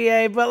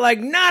 BPA, but like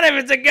not if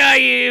it's a guy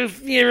you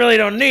really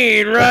don't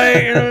need, right?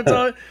 It's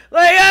all,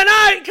 like,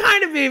 not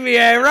kind of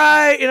BPA,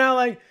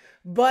 right?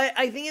 But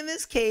I think in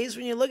this case,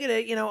 when you look at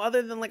it,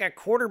 other than like a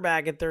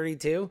quarterback at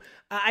 32,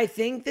 I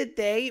think that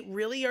they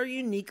really are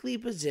uniquely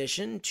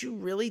positioned to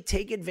really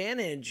take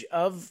advantage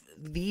of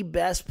the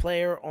best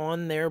player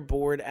on their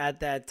board at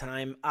that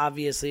time.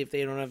 Obviously, if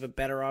they don't have a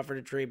better offer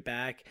to trade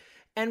back.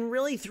 And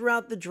really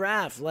throughout the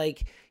draft,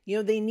 like,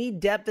 they need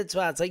depth at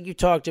spots, like you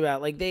talked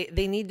about. Like,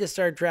 they need to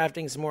start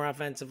drafting some more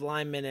offensive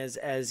linemen as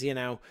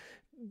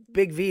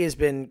Big V has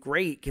been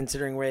great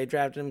considering where they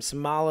drafted him.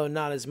 Samalo,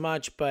 not as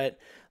much, but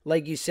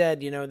like you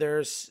said,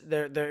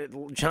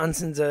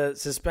 Johnson's a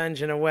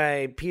suspension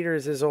away.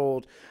 Peters is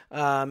old.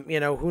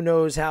 Who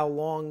knows how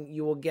long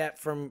you will get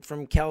from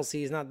Kelsey.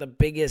 He's not the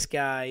biggest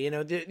guy. You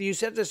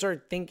have to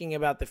start thinking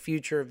about the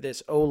future of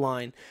this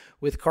O-line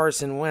with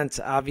Carson Wentz,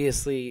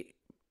 obviously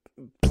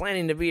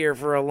planning to be here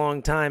for a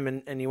long time,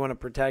 and you want to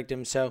protect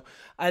him. So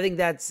I think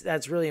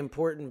that's really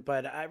important.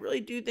 But I really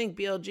do think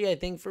BLG, I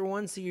think for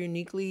once, they're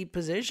uniquely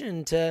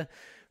positioned to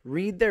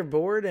read their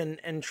board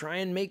and try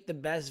and make the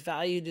best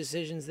value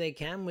decisions they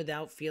can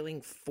without feeling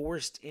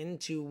forced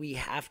into, we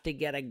have to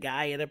get a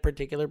guy at a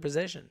particular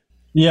position.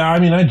 Yeah, I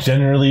mean, I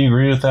generally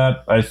agree with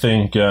that. I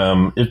think,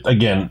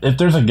 if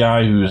there's a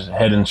guy who's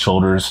head and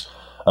shoulders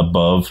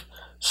above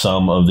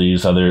some of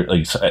these other,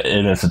 like,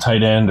 and it's a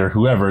tight end or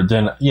whoever,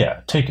 then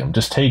yeah, take him.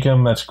 Just take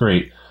him. That's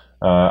great.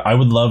 I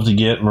would love to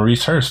get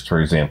Maurice Hurst, for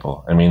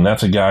example. I mean,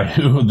 that's a guy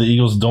who the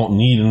Eagles don't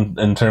need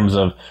in terms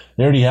of,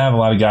 they already have a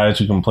lot of guys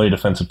who can play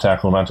defensive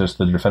tackle, not just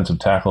the defensive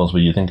tackles, but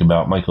you think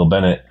about Michael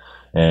Bennett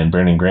and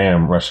Brandon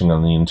Graham rushing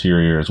on the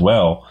interior as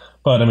well.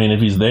 But I mean, if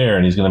he's there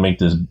and he's going to make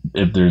this,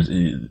 if there's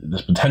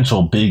this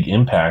potential big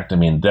impact, I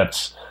mean,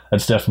 that's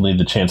definitely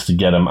the chance to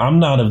get him. I'm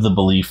not of the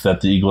belief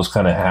that the Eagles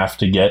kind of have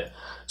to get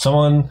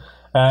someone.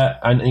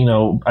 I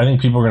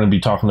think people are going to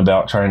be talking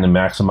about trying to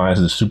maximize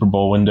the Super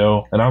Bowl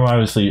window, and I'm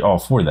obviously all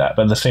for that.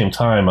 But at the same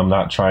time, I'm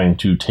not trying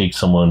to take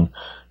someone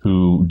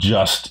who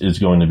just is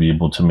going to be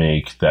able to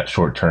make that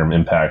short-term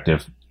impact.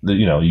 If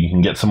you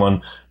can get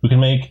someone who can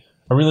make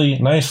a really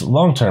nice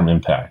long-term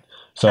impact.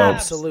 So,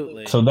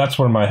 absolutely. So that's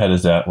where my head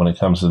is at when it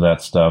comes to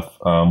that stuff.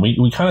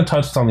 We kind of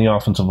touched on the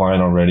offensive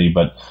line already,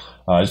 but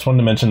I just wanted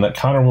to mention that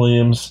Connor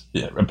Williams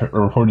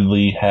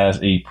reportedly has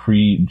a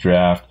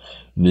pre-draft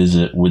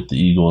visit with the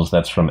Eagles.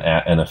 That's from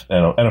at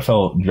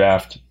NFL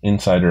Draft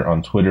Insider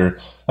on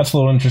Twitter. That's a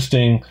little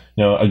interesting.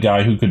 A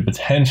guy who could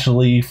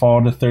potentially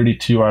fall to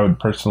 32. I would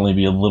personally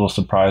be a little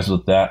surprised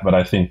with that, but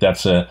I think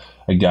that's a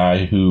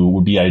guy who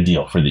would be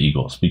ideal for the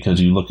Eagles,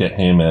 because you look at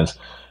him as,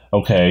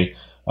 okay,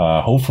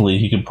 hopefully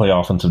he can play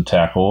offensive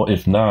tackle.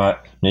 If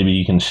not, maybe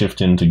he can shift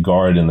into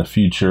guard in the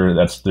future.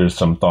 There's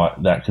some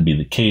thought that could be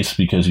the case,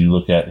 because you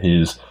look at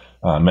his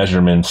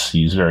measurements.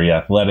 He's very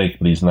athletic,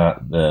 but he doesn't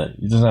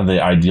have the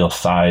ideal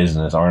size,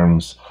 and his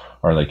arms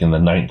are like in the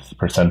 9th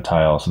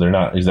percentile, so they're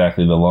not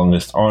exactly the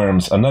longest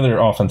arms. Another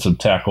offensive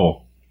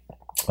tackle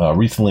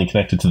recently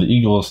connected to the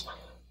Eagles,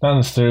 not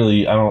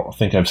necessarily, I don't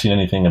think I've seen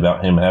anything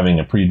about him having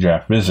a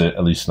pre-draft visit,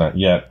 at least not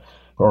yet.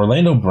 But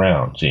Orlando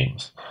Brown,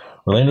 James.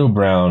 Orlando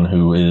Brown,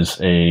 who is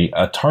a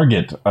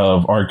target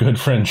of our good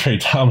friend Trey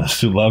Thomas,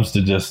 who loves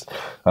to just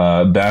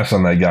bash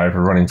on that guy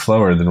for running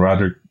slower than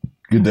Roger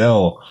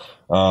Goodell.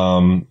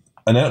 And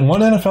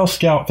one NFL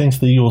scout thinks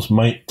the Eagles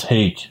might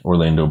take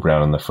Orlando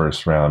Brown in the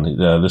first round.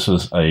 This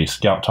was a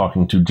scout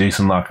talking to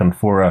Jason La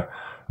Canfora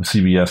of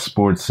CBS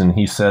Sports, and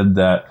he said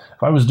that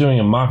if I was doing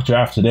a mock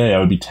draft today, I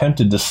would be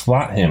tempted to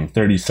slot him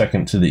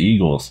 32nd to the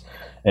Eagles.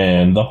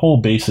 And the whole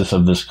basis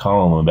of this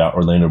column about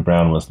Orlando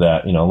Brown was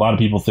that, a lot of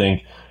people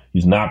think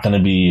he's not going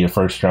to be a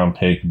first-round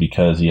pick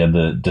because he had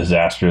the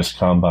disastrous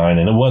combine,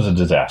 and it was a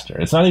disaster.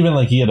 It's not even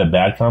like he had a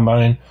bad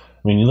combine.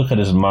 I mean, you look at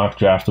his mock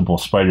draftable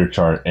spider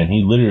chart, and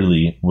he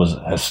literally was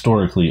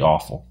historically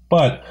awful.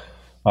 But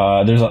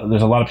there's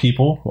a lot of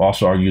people who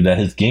also argue that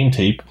his game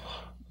tape,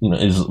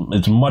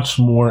 is much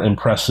more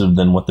impressive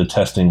than what the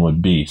testing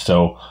would be.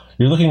 So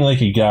you're looking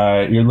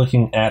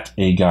at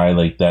a guy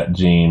like that,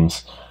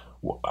 James.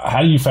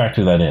 How do you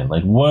factor that in?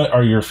 Like, what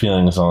are your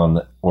feelings on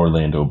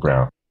Orlando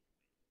Brown?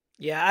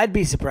 Yeah, I'd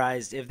be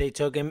surprised if they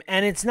took him.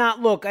 And it's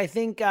not, look, I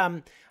think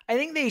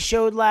they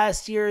showed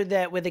last year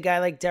that with a guy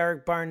like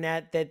Derek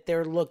Barnett that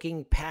they're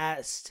looking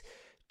past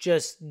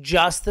just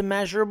the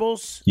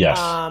measurables. Yes.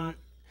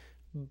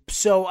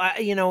 So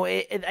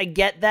I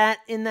get that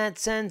in that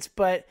sense,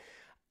 but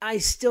I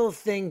still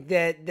think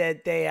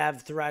that they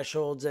have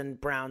thresholds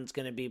and Brown's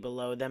going to be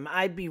below them.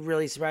 I'd be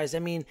really surprised. I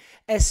mean,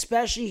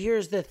 especially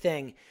here's the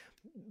thing.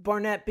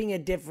 Barnett being a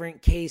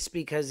different case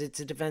because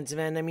it's a defensive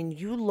end. I mean,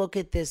 you look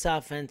at this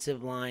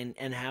offensive line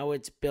and how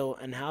it's built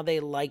and how they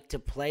like to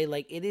play.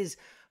 Like, it is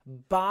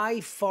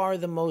by far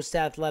the most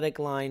athletic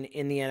line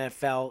in the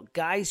NFL.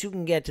 Guys who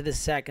can get to the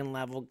second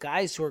level,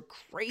 guys who are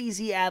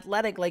crazy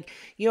athletic. Like,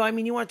 you want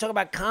to talk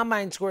about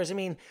combine scores. I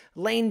mean,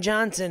 Lane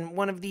Johnson,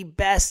 one of the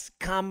best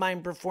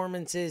combine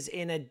performances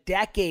in a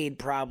decade,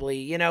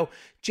 probably.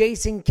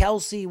 Jason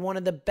Kelce, one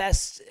of the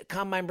best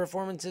combine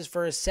performances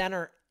for a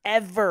center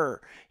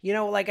ever.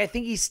 I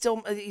think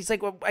he's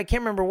like, I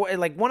can't remember what,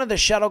 like one of the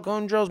shuttle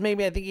cone drills,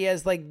 maybe. I think he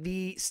has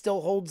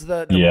still holds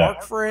the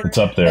mark for it. It's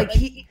up there.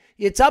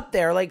 It's up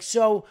there. Like,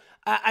 so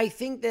I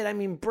think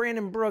that,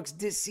 Brandon Brooks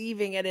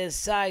deceiving at his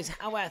size,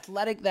 how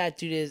athletic that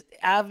dude is.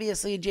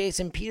 Obviously,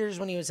 Jason Peters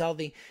when he was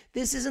healthy.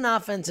 This is an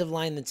offensive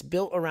line that's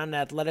built around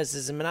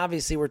athleticism. And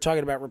obviously, we're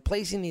talking about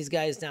replacing these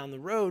guys down the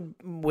road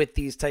with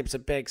these types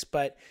of picks.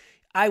 But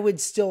I would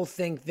still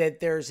think that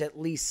there's at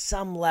least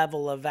some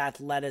level of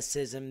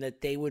athleticism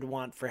that they would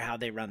want for how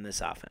they run this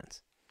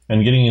offense.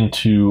 And getting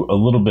into a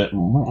little bit,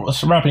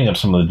 wrapping up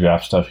some of the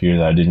draft stuff here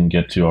that I didn't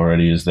get to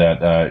already, is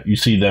that you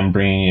see them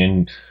bringing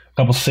in a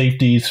couple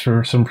safeties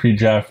for some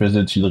pre-draft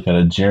visits. You look at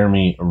a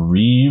Jeremy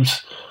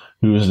Reeves,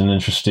 who is an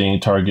interesting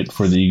target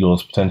for the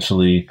Eagles,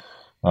 potentially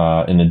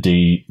in a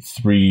day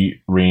 3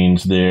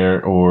 range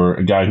there, or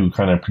a guy who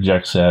kind of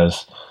projects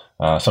as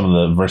some of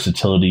the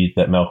versatility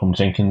that Malcolm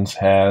Jenkins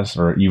has,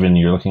 or even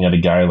you're looking at a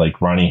guy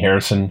like Ronnie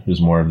Harrison,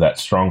 who's more of that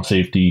strong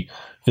safety,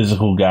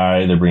 physical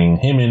guy. They're bringing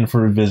him in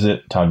for a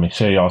visit. Todd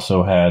McShay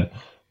also had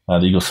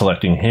the Eagles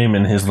selecting him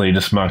in his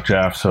latest mock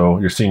draft. So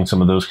you're seeing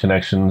some of those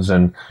connections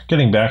and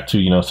getting back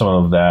to, some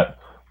of that,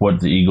 what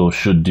the Eagles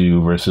should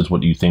do versus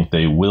what you think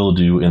they will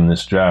do in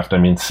this draft. I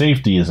mean,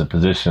 safety is a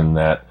position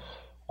that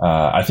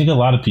I think a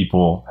lot of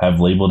people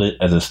have labeled it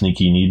as a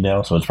sneaky need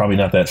now. So it's probably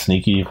not that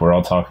sneaky if we're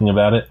all talking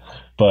about it.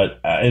 But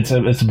it's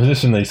a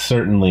position they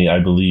certainly, I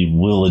believe,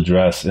 will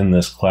address in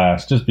this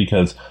class, just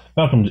because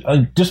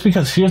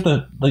here's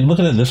the, look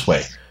at it this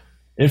way.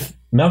 If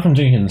Malcolm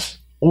Jenkins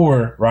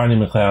or Rodney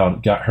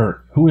McLeod got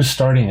hurt, who is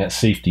starting at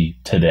safety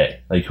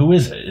today? Who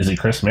is it? Is it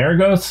Chris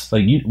Maragos?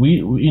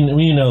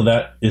 We know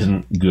that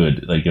isn't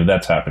good, if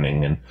that's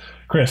happening. And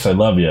Chris, I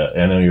love you.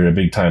 I know you're a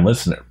big time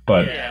listener,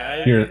 but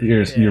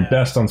you're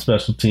best on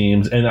special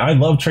teams. And I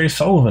love Trey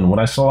Sullivan. When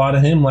I saw out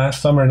of him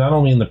last summer, not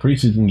only in the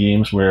preseason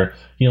games where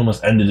he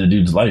almost ended a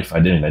dude's life, I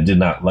did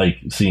not like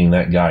seeing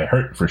that guy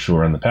hurt for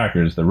sure on the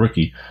Packers, the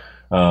rookie.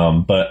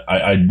 But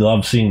I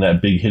love seeing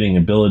that big hitting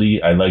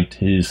ability. I liked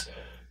his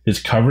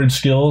coverage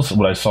skills,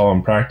 what I saw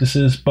in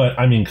practices. But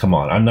I mean, come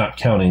on, I'm not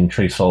counting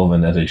Trey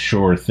Sullivan as a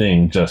sure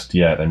thing just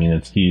yet. I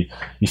mean, he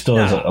still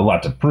has a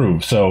lot to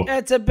prove. So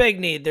it's a big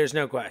need. There's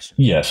no question.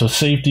 Yeah. So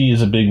safety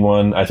is a big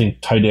one. I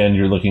think tight end.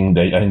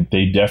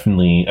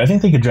 I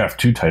think they could draft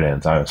 2 tight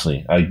ends.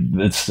 Honestly,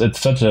 it's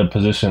such a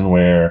position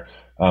where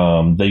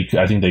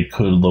I think they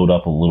could load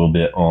up a little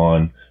bit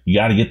on. You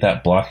got to get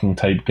that blocking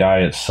type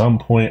guy at some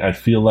point. I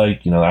feel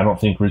like, I don't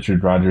think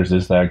Richard Rodgers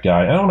is that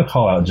guy. I don't want to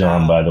call out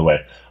John, by the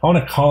way. I want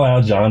to call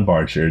out John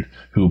Barchard,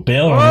 who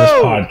bailed on this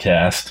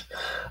podcast.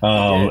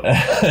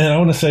 And I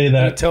want to say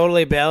that he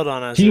totally bailed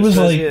on us. He was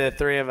the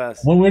 3 of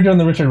us. When we were doing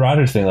the Richard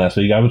Rodgers thing last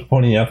week, I was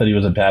pointing out that he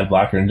was a bad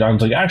blocker, and John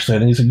was like, actually, I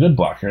think he's a good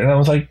blocker. And I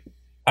was like,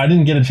 I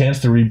didn't get a chance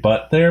to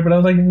rebut there, but I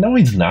was like, no,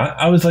 he's not.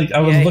 Looking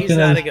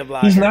at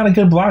he's not a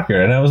good blocker,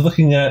 and I was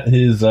looking at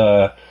his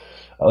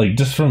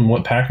just from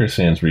what Packers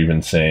fans were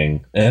even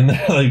saying, and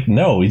they're like,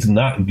 no, he's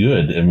not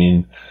good. I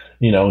mean,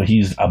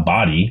 he's a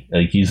body.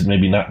 Like, he's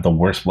maybe not the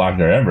worst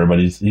blocker ever, but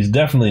he's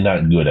definitely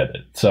not good at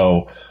it.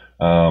 So,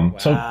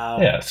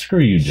 wow.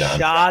 Screw you, John.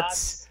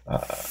 Shots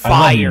fired. I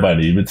love you,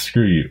 buddy, but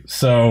screw you.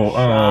 So,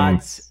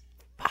 Shots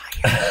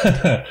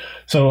fired.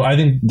 So I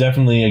think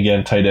definitely,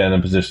 again, tight end a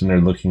position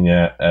they're looking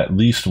at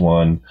least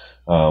one.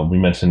 We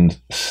mentioned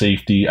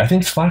safety. I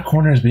think slot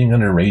corner is being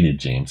underrated,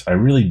 James. I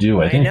really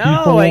do. I think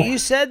know. You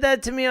said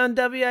that to me on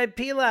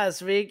WIP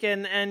last week,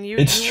 and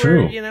it's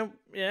true.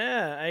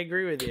 Yeah, I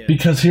agree with you.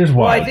 Because here's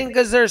why. Well, I think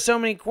because there's so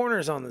many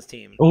corners on this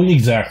team. Oh,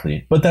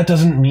 exactly. But that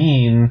doesn't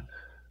mean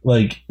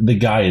like the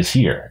guy is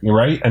here,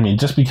 right? I mean,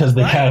 just because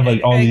they have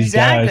like all these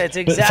guys,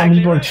 but some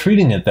people are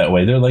treating it that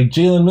way. They're like,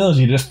 Jalen Mills,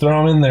 you just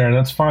throw him in there and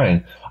that's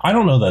fine. I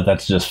don't know that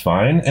that's just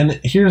fine. And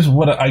here's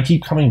what I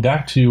keep coming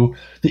back to.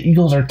 The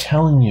Eagles are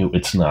telling you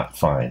it's not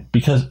fine.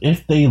 Because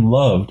if they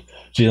loved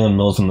Jalen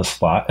Mills in the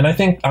slot, and I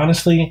think,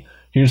 honestly,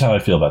 here's how I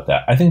feel about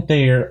that. I think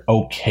they are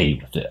okay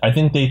with it. I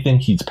think they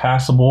think he's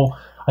passable.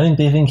 I think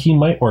they think he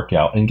might work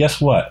out. And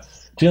guess what?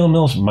 Jalen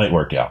Mills might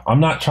work out. I'm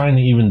not trying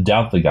to even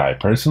doubt the guy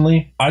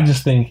personally. I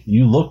just think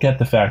you look at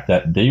the fact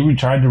that they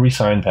tried to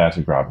re-sign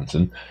Patrick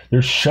Robinson.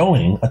 They're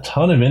showing a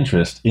ton of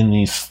interest in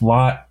these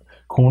slot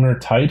corner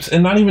types,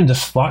 and not even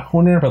just slot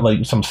corner, but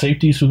like some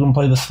safeties who can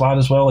play the slot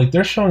as well. Like,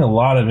 they're showing a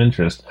lot of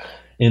interest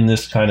in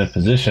this kind of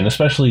position,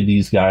 especially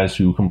these guys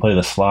who can play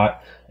the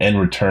slot and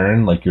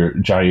return, like your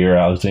Jair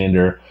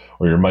Alexander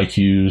or your Mike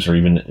Hughes, or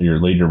even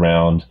your later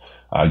round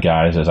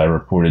guys, as I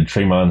reported,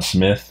 Tremon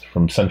Smith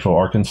from Central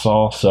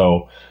Arkansas.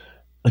 So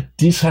like,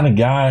 these kind of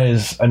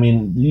guys, I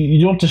mean,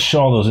 you don't just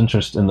show all those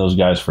interest in those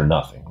guys for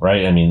nothing,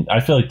 right? I mean, I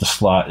feel like the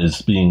slot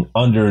is being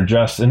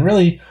under-addressed, and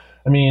really,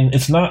 I mean,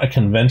 it's not a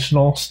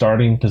conventional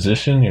starting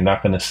position. You're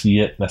not going to see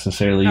it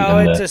necessarily.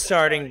 It's a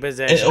starting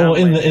position.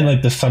 In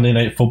like the Sunday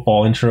Night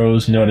Football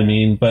intros, you know what I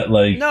mean? But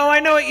like, no,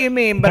 I know what you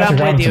mean, but Patrick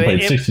I'm with you.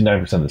 Robinson played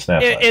 69% of the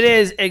snaps. It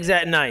is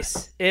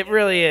nice. It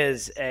really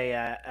is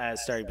a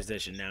starting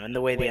position now, in the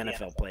way the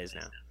NFL plays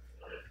now.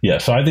 Yeah,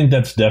 so I think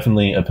that's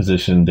definitely a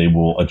position they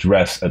will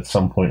address at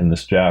some point in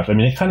this draft. I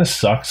mean, it kind of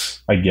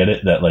sucks. I get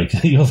it that like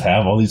the Eagles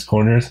have all these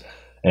corners,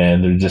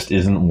 and there just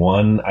isn't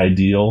one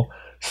ideal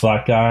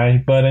slot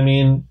guy. But I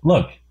mean,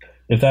 look,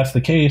 if that's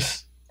the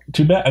case,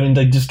 too bad. I mean,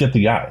 they just get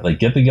the guy. Like,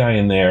 get the guy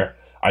in there.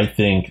 I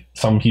think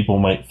some people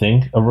might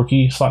think a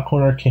rookie slot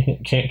corner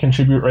can't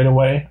contribute right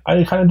away.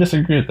 I kind of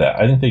disagree with that.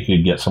 I think they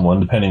could get someone,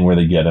 depending where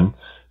they get him,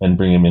 and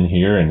bring him in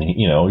here. And,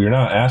 you're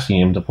not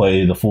asking him to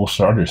play the full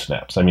starter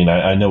snaps. I mean,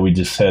 I know we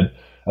just said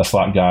a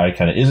slot guy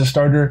kind of is a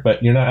starter,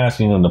 but you're not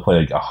asking him to play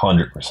like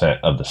 100%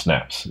 of the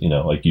snaps,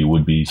 like you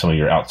would be some of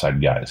your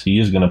outside guys. He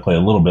is going to play a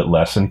little bit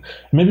less, and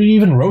maybe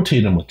even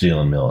rotate him with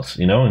Jalen Mills,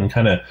 and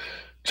kind of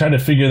try to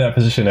figure that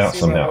position out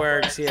somehow.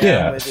 Works,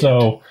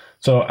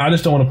 So I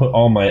just don't want to put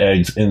all my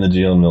eggs in the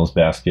Jalen Mills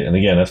basket. And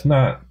again, that's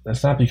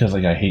not because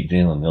like I hate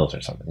Jalen Mills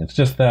or something. It's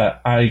just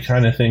that I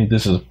kind of think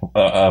this is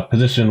a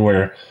position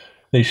where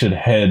they should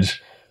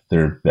hedge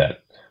their bet.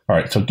 All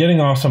right, so getting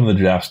off some of the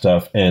draft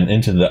stuff and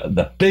into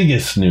the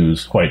biggest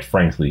news, quite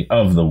frankly,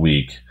 of the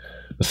week,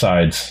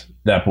 besides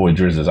that boy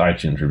Drizz's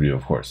iTunes review,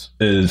 of course,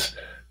 is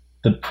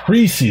the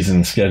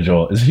preseason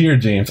schedule is here,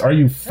 James. Are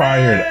you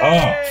fired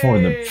up for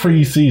the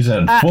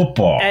preseason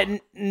football?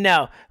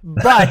 No,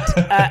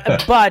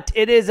 but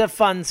it is a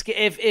fun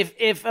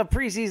if a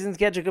preseason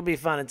schedule could be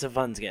fun, it's a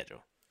fun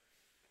schedule.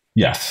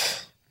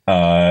 Yes.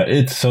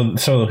 It's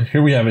so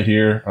here we have it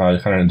here,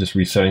 kind of just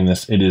resetting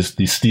this. It is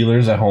the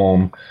Steelers at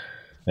home.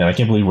 And I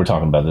can't believe we're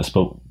talking about this,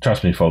 but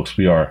trust me, folks,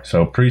 we are.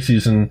 So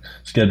preseason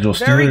schedule,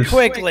 Steelers. Very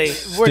quickly.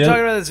 We're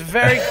talking about this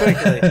very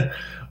quickly.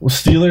 Well,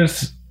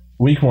 Steelers,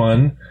 week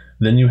 1.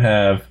 Then you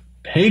have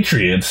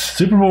Patriots,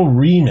 Super Bowl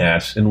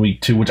rematch in week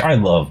 2, which I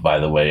love, by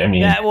the way. I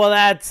mean,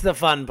 that's the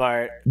fun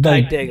part.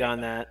 I dig on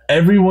that.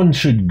 Everyone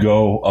should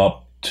go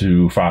up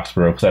to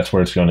Foxborough because that's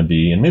where it's going to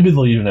be. And maybe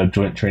they'll even have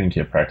joint training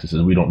camp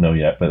practices. We don't know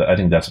yet, but I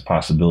think that's a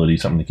possibility,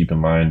 something to keep in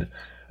mind.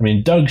 I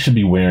mean, Doug should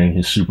be wearing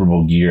his Super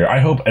Bowl gear.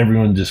 I hope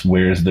everyone just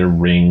wears their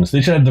rings. They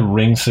should have the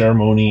ring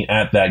ceremony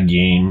at that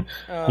game,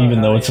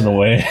 even though it's in a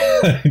way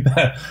like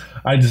that.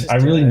 I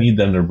really need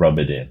them to rub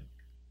it in.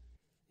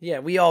 Yeah,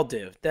 we all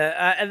do.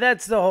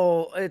 That's the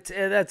whole.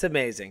 That's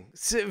amazing.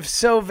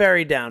 So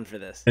very down for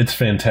this. It's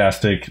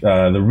fantastic.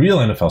 The real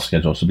NFL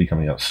schedule should be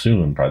coming out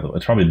soon.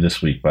 It's probably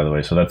this week, by the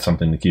way. So that's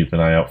something to keep an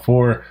eye out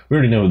for. We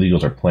already know the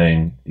Eagles are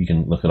playing. You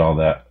can look at all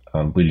that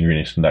on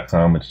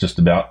BleedingGreenNation.com. It's just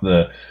about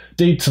the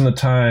dates and the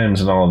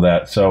times and all of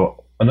that.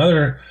 So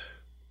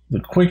the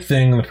quick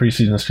thing in the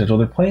preseason schedule,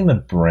 they're playing the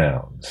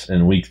Browns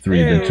in week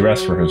 3, the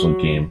dress rehearsal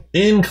game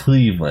in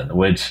Cleveland,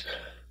 which,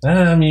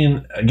 I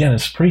mean, again,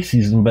 it's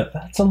preseason, but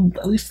that's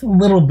at least a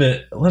little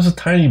bit, there's a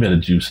tiny bit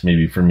of juice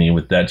maybe for me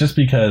with that, just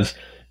because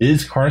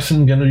is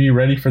Carson going to be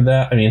ready for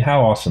that? I mean,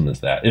 how awesome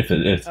is that? If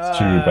it's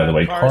true, by the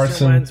way.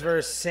 Carson Wentz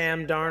versus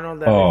Sam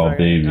Darnold. That'd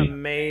be baby.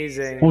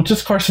 Amazing. Well,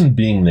 just Carson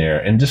being there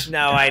and just...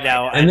 No, I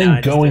know. And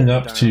then going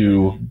up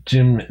to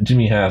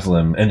Jimmy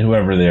Haslam and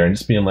whoever there and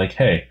just being like,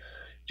 hey,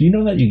 do you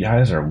know that you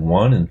guys are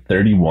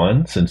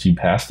 1-31 since you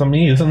passed on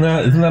me? Isn't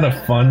that a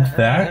fun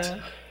fact?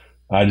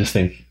 I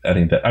think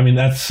that, I mean,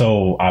 that's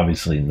so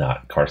obviously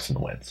not Carson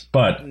Wentz,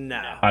 but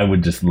no. I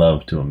would just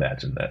love to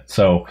imagine that.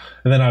 So,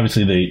 and then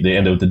obviously they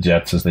end up with the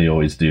Jets as they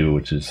always do,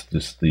 which is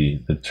just the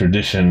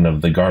tradition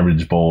of the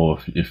garbage bowl,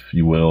 if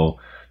you will.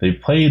 They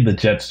played the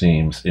Jets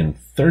teams in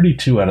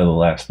 32 out of the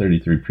last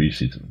 33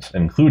 preseasons,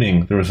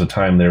 including there was a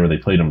time there where they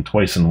played them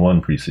twice in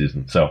one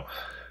preseason. So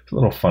it's a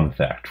little fun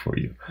fact for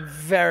you.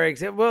 Very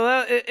exciting.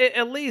 Well,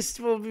 at least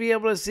we'll be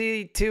able to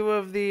see two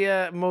of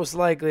the, most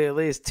likely at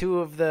least two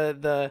of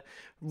the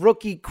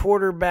rookie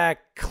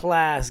quarterback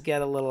class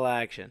get a little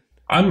action.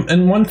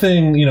 And one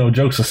thing,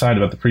 jokes aside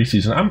about the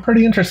preseason, I'm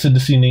pretty interested to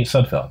see Nate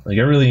Sudfeld. Like,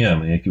 I really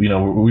am. Like,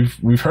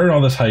 we've heard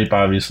all this hype,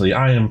 obviously.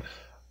 I am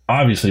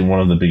obviously one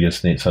of the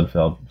biggest Nate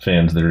Sudfeld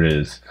fans there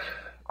is.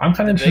 I'm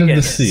kind of interested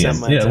to see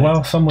him. Yeah,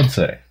 well, some would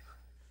say.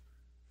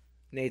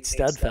 Nate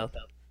Studfeld.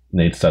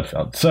 Nate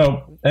Sudfeld.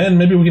 So, and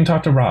maybe we can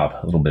talk to Rob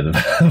a little bit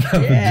about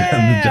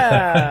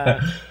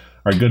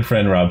our good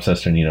friend Rob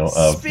Cesternino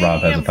of Speaking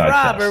Rob Has a Podcast.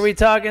 Rob, are we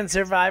talking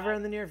Survivor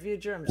in the near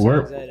future? I'm so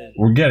excited.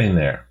 We're getting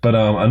there. But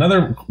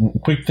another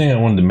quick thing I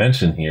wanted to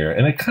mention here,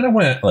 and it kind of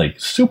went like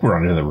super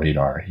under the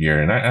radar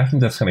here, and I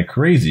think that's kind of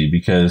crazy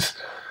because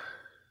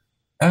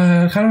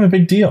kind of a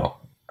big deal.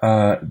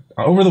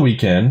 Over the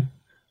weekend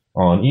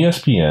on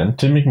ESPN,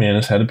 Tim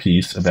McManus had a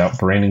piece about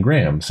Brandon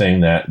Graham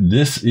saying that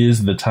this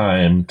is the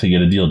time to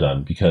get a deal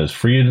done because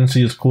free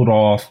agency has cooled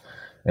off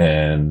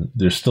and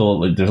there's a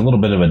little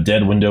bit of a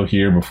dead window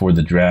here before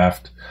the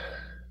draft.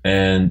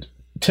 And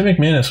Tim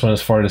McManus went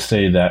as far to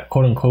say that,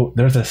 quote unquote,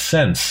 there's a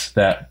sense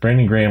that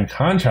Brandon Graham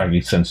contract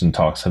extension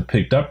talks have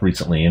picked up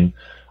recently. And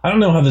I don't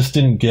know how this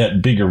didn't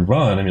get bigger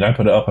run. I mean, I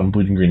put it up on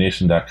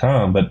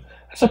bleedinggreennation.com, but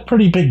that's a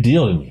pretty big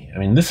deal to me. I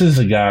mean, this is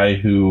a guy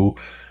who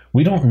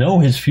we don't know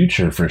his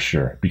future for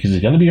sure because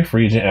he's going to be a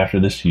free agent after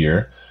this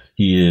year.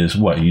 He is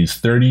he's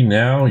 30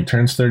 now. He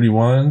turns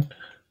 31,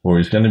 or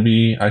he's going to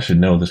be, I should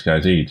know this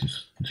guy's age.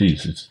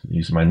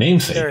 He's my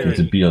namesake. He's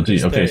a BLG.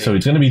 He's okay, 30. So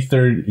he's going to be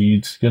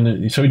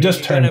 30. So he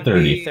just turned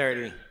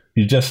 30.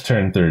 He just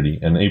turned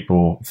 30 on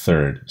April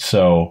 3rd.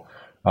 So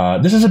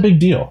this is a big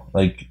deal.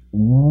 Like,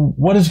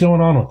 what is going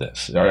on with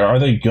this? Are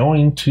they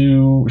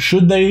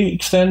should they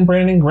extend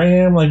Brandon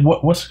Graham? Like,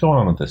 what's going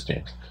on with this,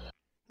 James?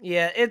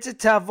 Yeah, it's a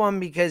tough one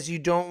because you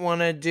don't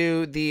want to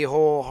do the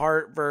whole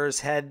heart versus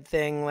head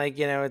thing. Like,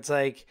 it's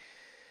like...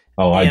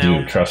 Oh, I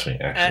do. Trust me,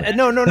 actually.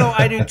 No,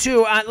 I do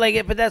too.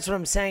 But that's what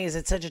I'm saying is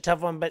it's such a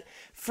tough one. But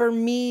for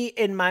me,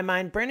 in my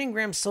mind, Brandon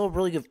Graham's still a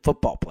really good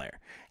football player.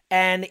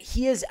 And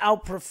he has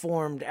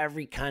outperformed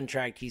every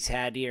contract he's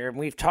had here. And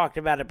we've talked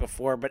about it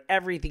before, but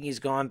everything he's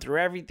gone through,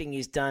 everything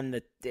he's done,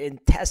 the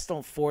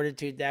intestinal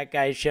fortitude that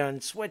guy's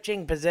shown,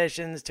 switching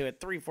positions to a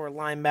 3-4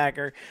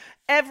 linebacker,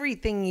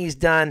 everything he's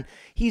done,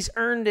 he's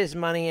earned his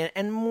money.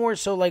 And more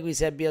so, like we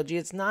said, BLG,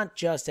 it's not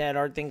just that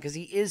art thing because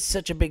he is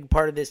such a big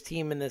part of this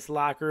team and this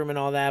locker room and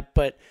all that.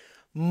 But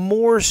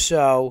more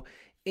so,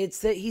 it's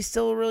that he's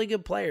still a really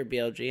good player,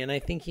 BLG, and I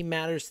think he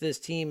matters to this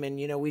team. And,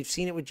 we've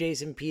seen it with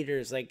Jason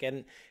Peters,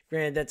 and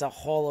granted, that's a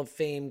Hall of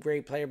Fame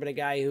great player, but a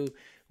guy who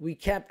we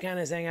kept kind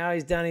of saying, oh,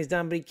 he's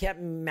done, but he kept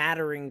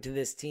mattering to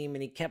this team,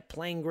 and he kept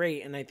playing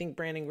great. And I think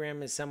Brandon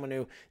Graham is someone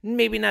who,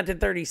 maybe not to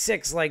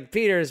 36 like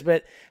Peters,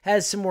 but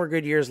has some more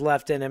good years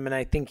left in him, and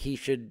I think he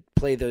should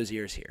play those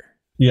years here.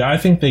 Yeah, I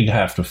think they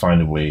have to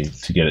find a way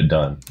to get it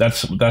done.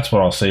 That's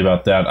what I'll say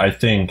about that. I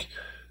think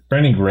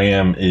Brandon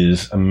Graham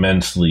is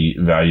immensely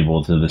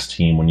valuable to this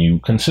team when you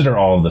consider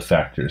all of the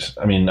factors.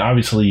 I mean,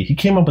 obviously, he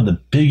came up with the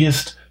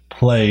biggest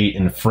play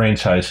in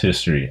franchise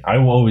history. I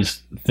will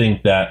always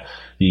think that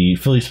the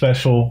Philly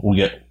special will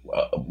get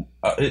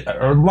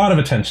a lot of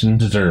attention,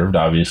 deserved,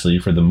 obviously,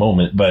 for the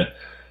moment, but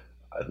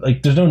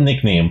there's no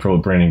nickname for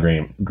what Brandon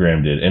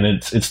Graham did, and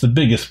it's the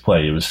biggest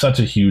play. It was such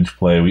a huge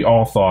play. We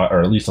all thought,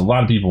 or at least a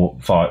lot of people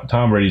thought,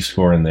 Tom Brady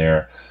scoring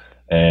there.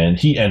 And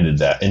he ended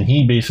that. And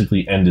he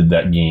basically ended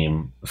that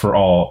game for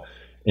all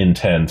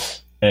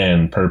intents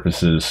and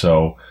purposes.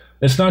 So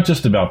it's not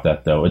just about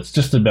that, though. It's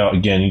just about,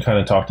 again, you kind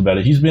of talked about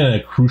it. He's been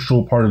a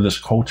crucial part of this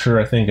culture,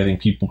 I think. I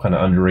think people kind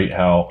of underrate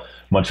how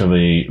much of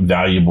a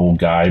valuable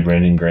guy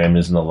Brandon Graham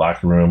is in the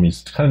locker room.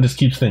 He's kind of just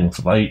keeps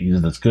things light. He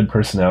has this good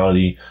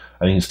personality.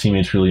 I think his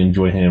teammates really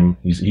enjoy him.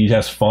 He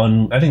has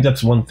fun. I think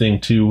that's one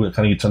thing, too, that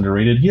kind of gets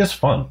underrated. He has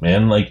fun,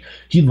 man.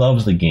 He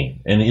loves the game.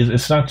 And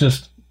it's not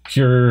just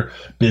pure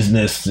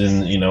business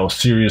and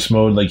serious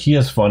mode. He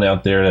has fun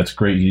out there. That's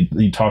great.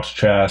 He talks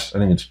trash. I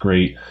think it's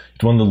great.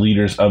 He's one of the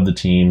leaders of the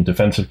team,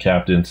 defensive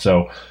captain.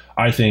 So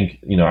I think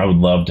I would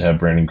love to have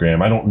Brandon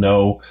Graham. I don't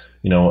know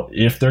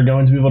if they're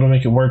going to be able to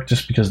make it work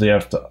just because they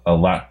have a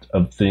lot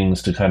of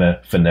things to kind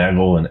of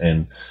finagle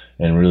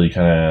and really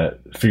kind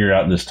of figure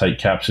out this tight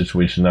cap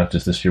situation, not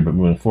just this year but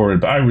moving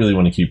forward. But I really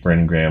want to keep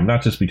Brandon Graham,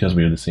 not just because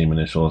we have the same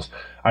initials.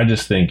 I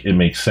just think it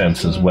makes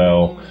sense as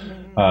well.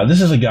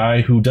 This is a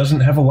guy who doesn't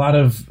have a lot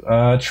of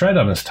tread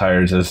on his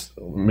tires as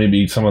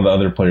maybe some of the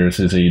other players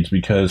his age,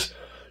 because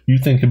you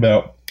think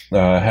about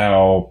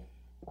how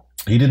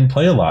he didn't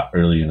play a lot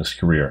early in his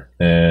career,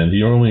 and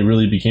he only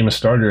really became a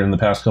starter in the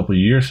past couple of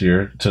years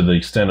here to the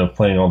extent of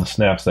playing all the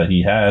snaps that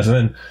he has. And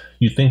then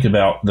you think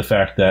about the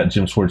fact that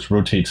Jim Schwartz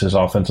rotates his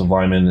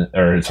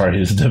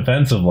his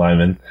defensive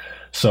lineman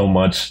so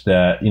much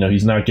that,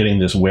 he's not getting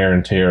this wear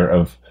and tear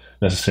of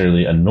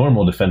necessarily a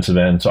normal defensive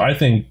end. So I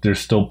think there's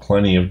still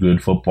plenty of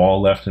good football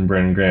left in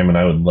Brandon Graham, and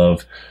I would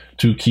love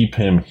to keep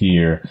him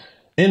here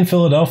in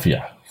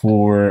Philadelphia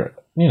for,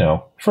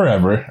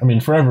 forever. I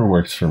mean, forever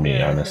works for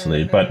me,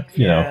 honestly, but,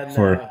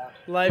 for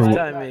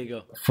lifetime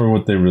Eagle. For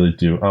what they really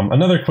do.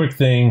 Another quick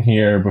thing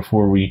here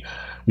before we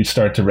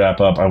start to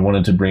wrap up, I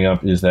wanted to bring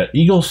up is that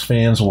Eagles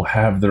fans will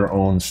have their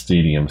own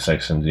stadium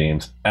section,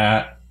 James,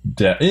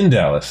 in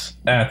Dallas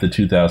at the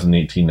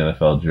 2018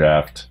 NFL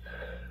Draft.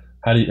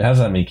 How does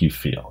that make you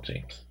feel,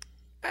 James?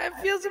 It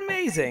feels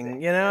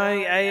amazing.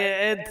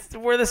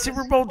 We're the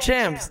Super Bowl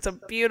champs. It's a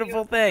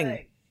beautiful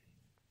thing.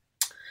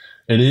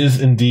 It is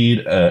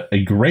indeed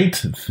a great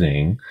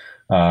thing.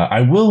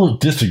 I will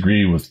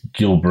disagree with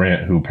Gil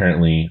Brandt, who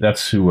apparently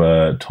that's who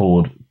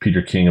told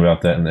Peter King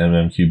about that in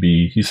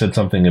MMQB. He said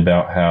something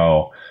about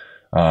how,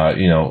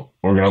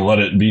 we're going to let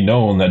it be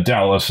known that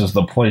Dallas is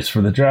the place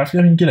for the draft.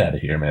 I mean, get out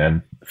of here,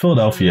 man.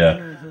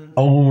 Philadelphia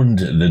owned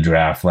the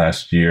draft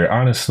last year.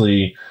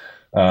 Honestly,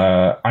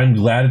 I'm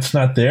glad it's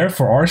not there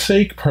for our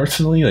sake,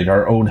 personally, like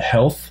our own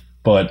health.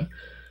 But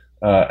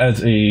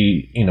as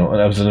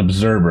an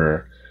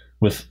observer,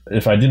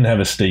 if I didn't have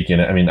a stake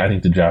in it, I mean, I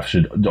think the draft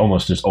should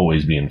almost just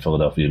always be in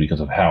Philadelphia because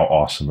of how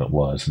awesome it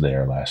was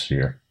there last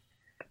year.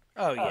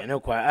 Oh yeah, no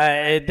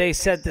question. They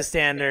set the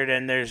standard,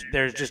 and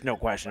there's just no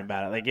question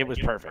about it. Like, it was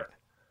perfect.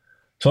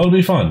 So it'll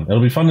be fun.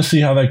 It'll be fun to see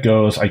how that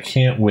goes. I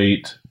can't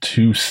wait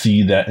to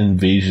see that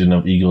invasion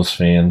of Eagles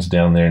fans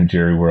down there in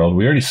Jerry World.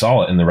 We already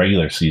saw it in the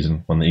regular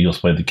season when the Eagles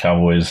played the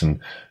Cowboys, and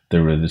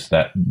there was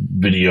that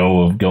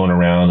video of going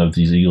around of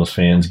these Eagles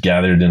fans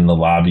gathered in the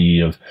lobby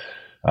of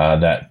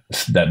that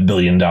 $1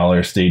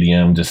 billion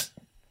stadium, just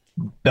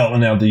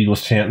belting out the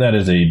Eagles chant. That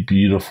is a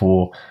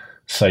beautiful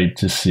sight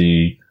to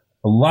see.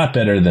 A lot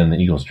better than the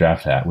Eagles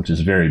draft hat, which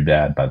is very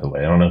bad, by the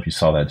way. I don't know if you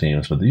saw that,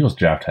 James, but the Eagles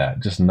draft hat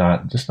just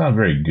not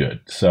very good.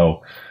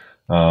 So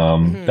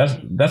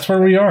that's where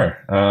we are.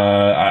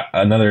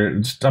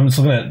 I'm just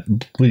looking at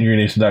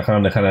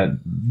BleedingGreenNation.com to kind of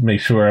make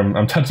sure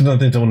I'm touching on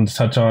things I wanted to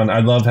touch on. I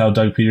love how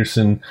Doug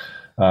Peterson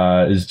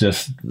is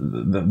just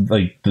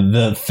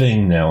the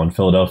thing now in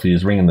Philadelphia.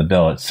 He's ringing the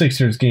bell at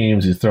Sixers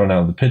games. He's throwing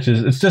out the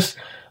pitches. It's just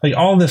like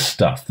all this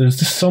stuff. There's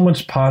just so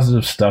much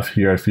positive stuff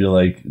here, I feel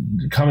like,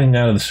 coming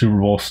out of the Super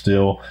Bowl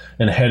still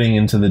and heading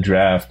into the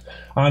draft.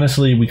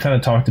 Honestly, we kind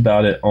of talked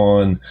about it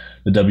on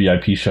the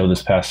WIP show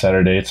this past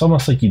Saturday. It's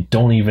almost like you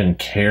don't even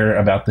care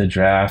about the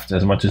draft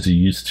as much as you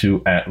used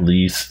to, at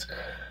least.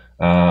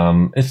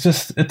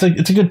 It's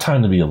a good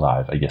time to be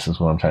alive, I guess is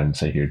what I'm trying to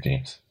say here,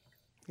 James.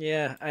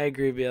 Yeah, I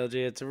agree,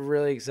 BLG. It's a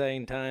really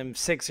exciting time.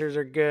 Sixers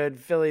are good.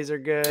 Phillies are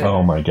good.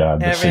 Oh, my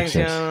God, the Everything's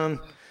Sixers. going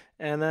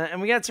on.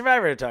 And we got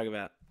Survivor to talk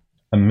about.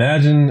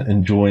 Imagine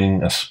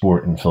enjoying a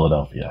sport in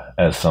Philadelphia,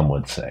 as some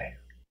would say.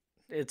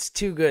 It's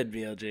too good,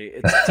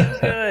 BLG. It's too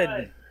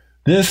good.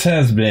 This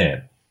has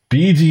been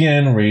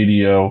BGN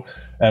Radio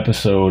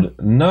episode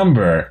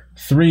number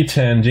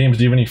 310. James,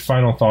 do you have any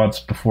final thoughts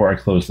before I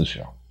close the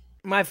show?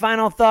 My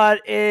final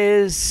thought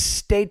is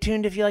stay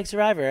tuned if you like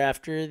Survivor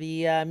after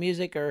the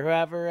music or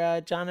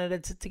whoever John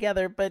edits it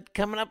together. But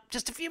coming up,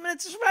 just a few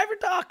minutes of Survivor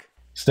talk.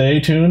 Stay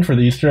tuned for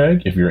the Easter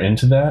egg if you're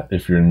into that.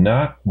 If you're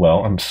not,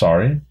 well, I'm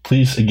sorry.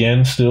 Please,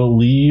 again, still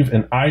leave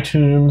an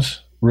iTunes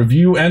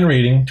review and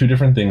rating, 2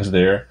 different things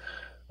there.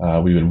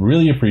 We would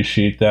really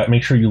appreciate that.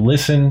 Make sure you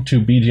listen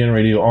to BGN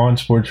Radio on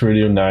Sports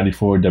Radio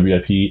 94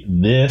 WIP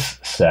this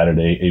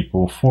Saturday,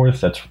 April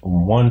 4th. That's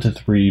from 1 to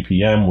 3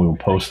 p.m. We will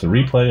post the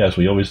replay, as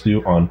we always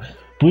do, on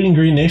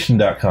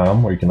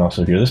BleedingGreenNation.com, where you can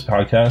also hear this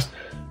podcast,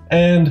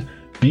 and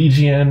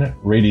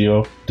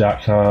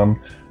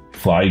BGNRadio.com.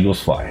 Fly,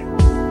 Eagles, fly.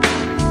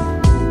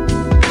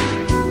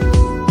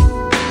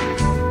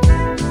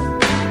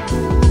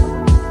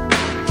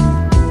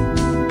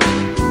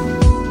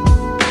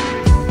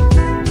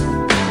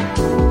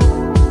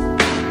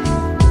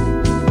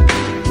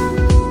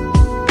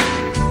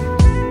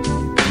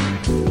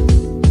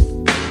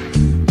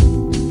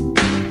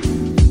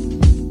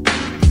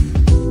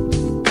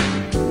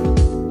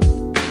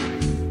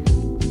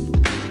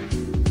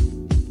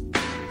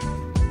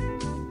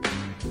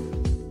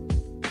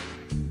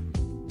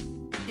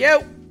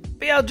 Yo,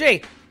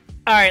 BLG.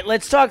 All right,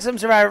 let's talk some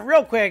Survivor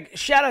real quick.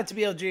 Shout out to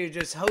BLG who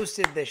just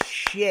hosted the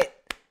shit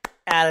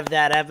out of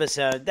that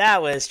episode.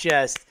 That was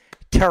just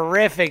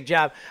terrific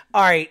job.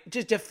 All right,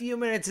 just a few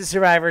minutes of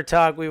Survivor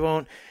talk. We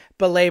won't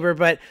belabor,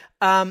 but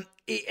tell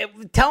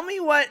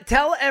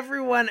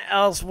everyone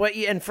else what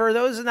you, and for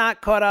those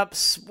not caught up,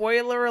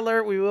 spoiler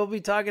alert, we will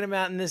be talking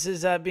about, and this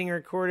is being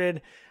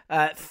recorded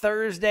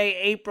Thursday,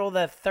 April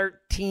the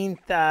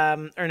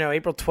 13th,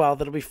 April 12th.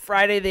 It'll be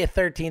Friday the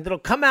 13th. It'll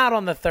come out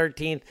on the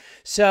 13th.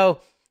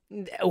 So,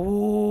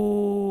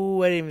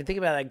 ooh, I didn't even think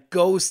about that.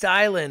 Ghost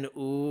Island.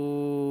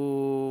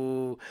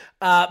 Ooh.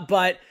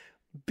 But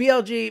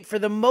BLG, for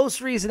the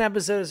most recent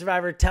episode of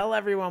Survivor, tell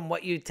everyone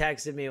what you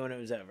texted me when it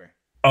was over.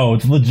 Oh,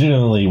 it's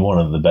legitimately one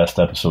of the best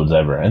episodes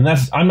ever, and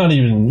I'm not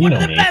even one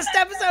of the best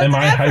episodes Am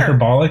I ever.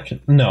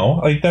 hyperbolic? No,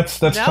 like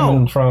that's No.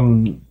 coming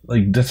from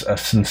like just a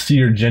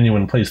sincere,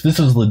 genuine place. This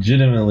is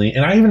legitimately,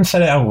 and I even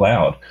said it out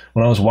loud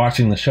when I was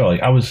watching the show.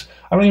 Like I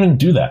don't even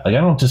do that. Like I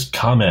don't just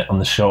comment on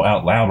the show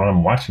out loud when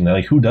I'm watching that.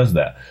 Like who does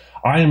that?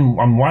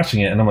 I'm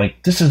watching it and I'm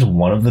like, this is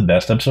one of the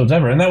best episodes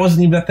ever, and that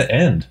wasn't even at the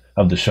end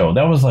of the show.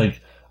 That was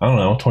like, I don't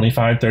know,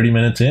 25, 30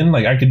 minutes in.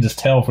 Like I could just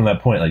tell from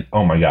that point, like,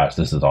 oh my gosh,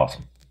 this is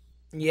awesome.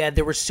 Yeah,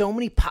 there were so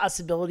many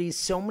possibilities,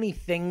 so many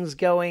things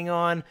going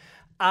on.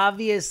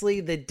 Obviously,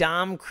 the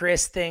Dom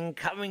Chris thing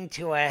coming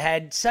to a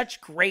head.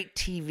 Such great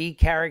TV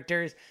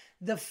characters.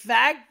 The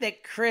fact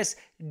that Chris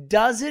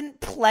doesn't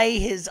play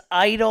his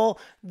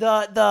idol,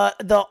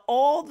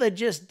 all the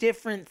just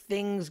different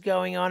things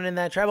going on in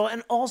that tribal,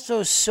 and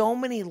also so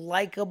many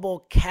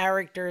likable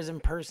characters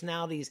and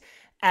personalities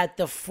at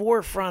the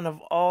forefront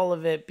of all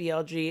of it,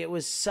 BLG. It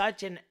was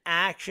such an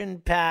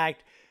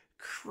action-packed,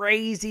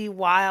 crazy,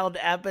 wild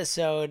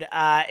episode.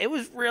 It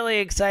was really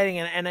exciting,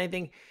 and I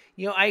think,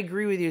 I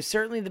agree with you.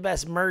 Certainly the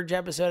best merge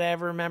episode I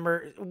ever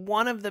remember.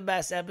 One of the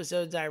best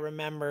episodes I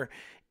remember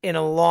in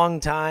a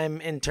long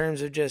time in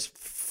terms of just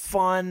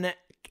fun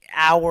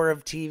hour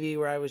of TV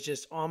where I was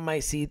just on my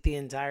seat the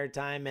entire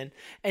time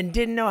and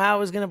didn't know how it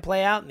was going to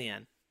play out in the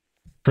end.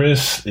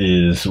 Chris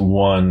is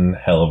one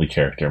hell of a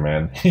character,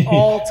 man.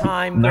 All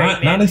time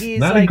great, man.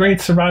 Not a great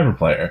Survivor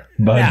player,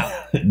 but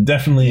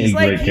definitely a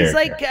great character. He's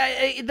like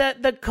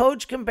the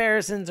coach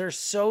comparisons are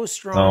so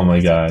strong. Oh my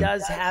god, he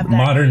does have that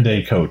modern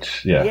day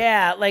coach.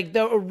 Yeah, like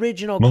the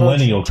original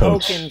millennial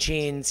coach from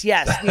Tocantins.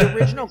 Yes, the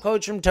original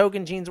coach from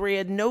Tocantins, where he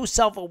had no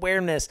self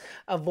awareness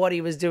of what he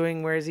was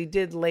doing, whereas he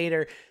did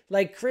later.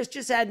 Like, Chris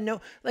just had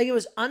it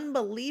was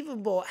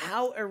unbelievable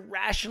how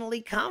irrationally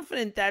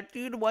confident that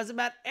dude was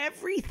about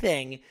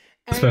everything.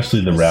 And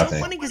especially the rapping. It's so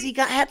funny because he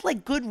had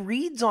like good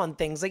reads on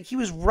things. Like he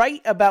was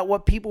right about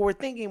what people were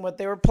thinking, what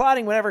they were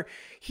plotting, whatever.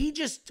 He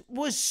just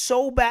was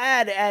so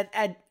bad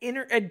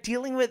at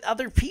dealing with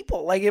other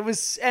people. Like it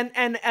was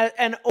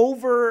and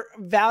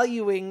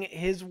overvaluing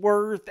his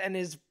worth and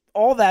his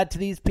all that to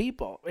these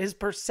people. His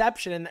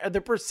perception and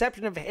the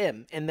perception of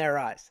him in their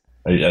eyes.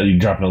 Are you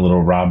dropping a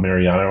little Rob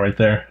Mariano right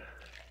there?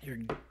 You're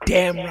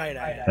damn right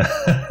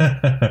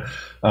I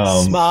am.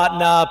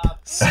 Smarten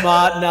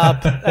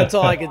up. That's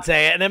all I can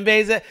say. And then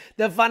basically,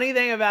 the funny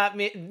thing about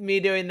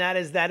me doing that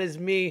is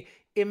me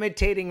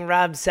imitating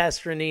Rob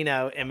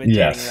Sesternino.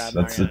 Yes,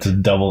 it's a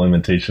double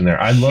imitation there.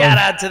 Shout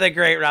out to the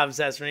great Rob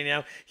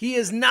Sesternino. He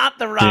is not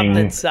the Rob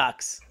that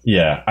sucks.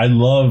 Yeah, I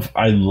love.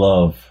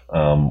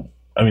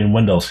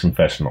 Wendell's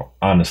confessional.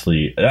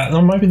 Honestly, I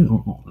don't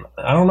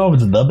know if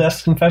it's the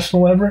best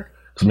confessional ever.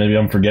 So maybe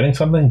I'm forgetting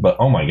something, but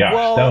oh my gosh.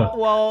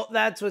 Well,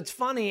 that's what's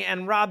funny.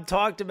 And Rob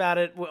talked about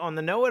it on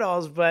the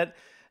Know-It-Alls, but,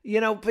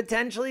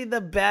 potentially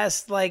the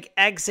best,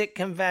 exit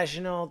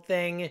confessional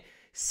thing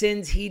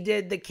since he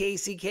did the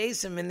Casey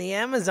Kasem in the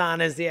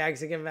Amazon as the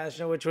exit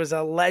confessional, which was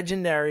a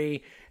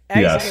legendary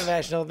exit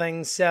confessional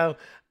thing. So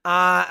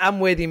I'm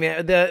with you,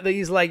 man.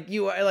 He's like,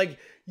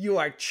 you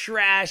are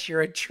trash.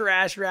 You're a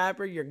trash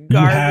rapper. You're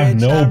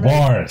garbage. You have no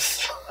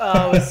bars.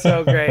 Oh, it's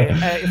so great.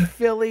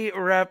 Philly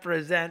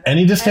represent. And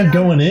he just kept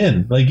going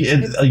in.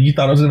 You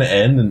thought it was going to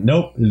end, and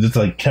nope. It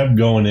just kept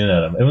going in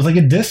at him. It was like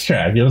a diss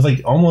track. It was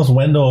like almost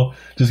Wendell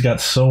just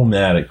got so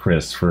mad at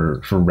Chris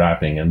for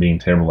rapping and being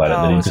terrible at it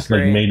that he just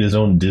made his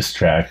own diss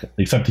track.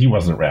 Except he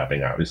wasn't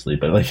rapping, obviously,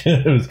 but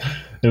it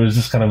was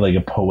just kind of like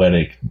a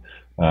poetic.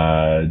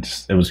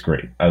 It was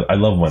great. I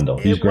love Wendell.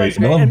 He's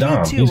great. I love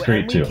Dom. He's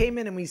great too. We came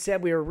in and we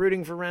said we were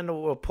rooting for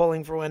Wendell. We were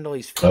pulling for Wendell.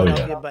 He's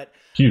Philadelphia, but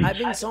huge. I've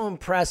been so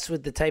impressed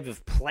with the type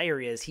of player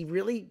he is. He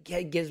really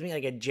gives me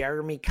like a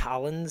Jeremy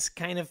Collins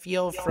kind of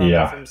feel from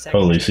Second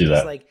totally Chance. See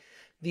that. Like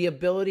the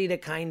ability to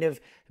kind of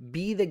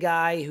be the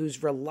guy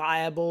who's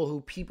reliable,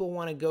 who people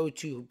want to go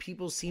to, who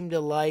people seem to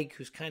like,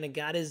 who's kind of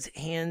got his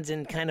hands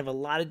in kind of a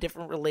lot of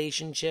different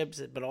relationships,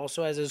 but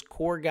also has his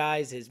core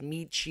guys, his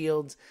meat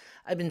shields.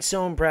 I've been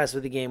so impressed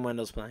with the game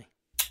Wendell's playing.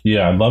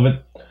 Yeah, I love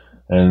it.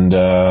 And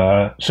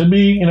should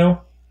be,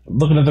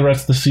 looking at the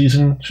rest of the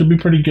season, should be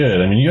pretty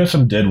good. I mean, you have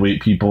some dead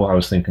weight people. I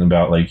was thinking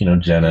about,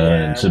 Jenna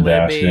and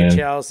Sebastian. Libby,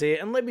 Chelsea.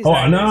 And Libby's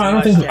I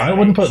don't think... I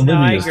wouldn't put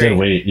Libby as dead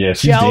weight. Yeah,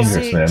 she's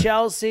dangerous, man.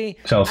 Chelsea,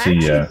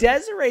 yeah.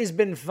 Desiree's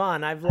been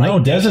fun. I've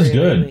liked Des is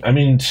good. Lately. I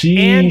mean,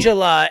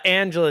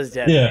 Angela's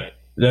dead. Yeah,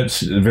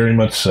 that's very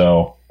much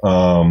so.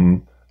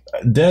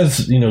 Des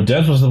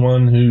was the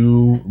one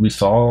who we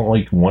saw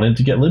wanted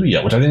to get Libby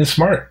out, which I think is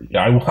smart.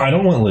 I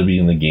don't want Libby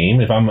in the game.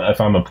 If I'm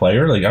a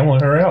player, I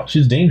want her out.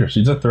 She's dangerous.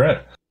 She's a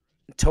threat.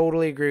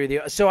 Totally agree with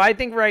you. So I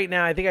think right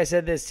now, I think I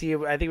said this to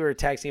you. I think we were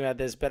texting about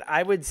this, but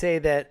I would say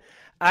that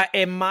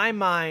in my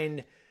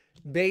mind,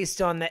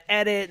 based on the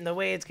edit and the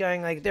way it's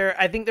going, I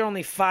think there are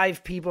only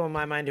 5 people in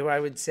my mind who I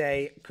would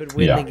say could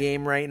win the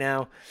game right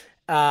now.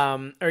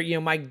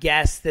 My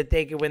guess that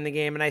they could win the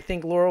game, and I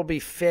think Laurel will be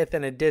 5th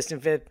and a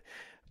distant 5th.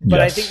 But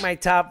Yes. I think my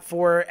top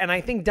 4, and I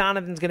think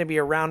Donovan's going to be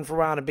around for a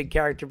while and a big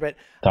character. But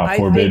Top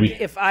 4, I think baby.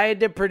 if I had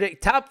to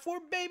predict top 4,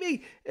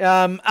 baby,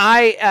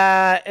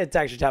 it's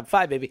actually top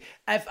 5, baby.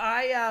 If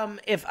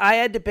I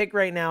had to pick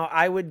right now,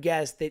 I would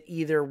guess that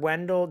either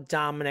Wendell,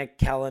 Dominic,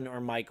 Kellen, or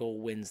Michael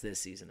wins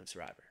this season of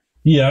Survivor.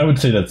 Yeah, I would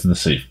say that's the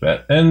safe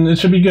bet. And it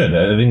should be good.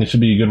 I think it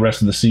should be a good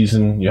rest of the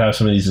season. You have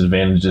some of these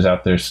advantages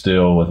out there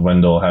still with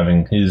Wendell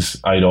having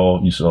his idol.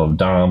 You still have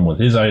Dom with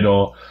his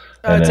idol.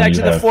 It's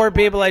actually the 4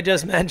 people I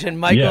just mentioned,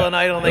 Michael and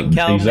Idol, and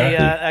Kellen, exactly.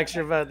 the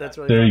extra vote. That's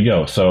really there fun. you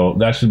go. So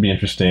that should be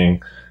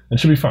interesting. It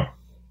should be fun.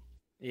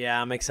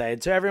 Yeah, I'm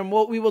excited. So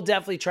everyone, we will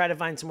definitely try to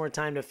find some more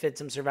time to fit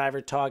some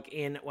Survivor talk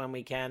in when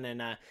we can.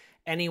 And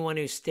anyone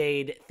who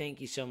stayed,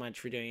 thank you so much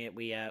for doing it.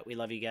 We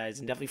love you guys,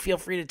 and definitely feel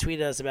free to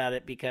tweet us about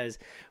it, because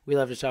we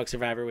love to talk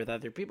Survivor with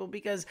other people,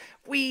 because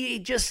we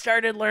just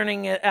started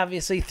learning it,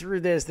 obviously, through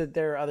this, that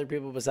there are other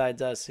people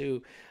besides us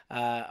who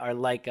are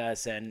like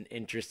us and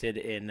interested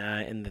in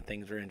the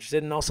things we're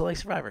interested in, also like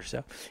Survivor.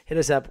 So hit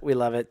us up. We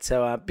love it.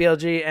 So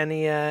BLG,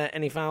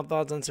 any final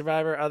thoughts on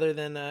Survivor other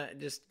than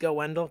just go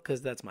Wendell?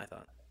 Because that's my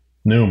thought.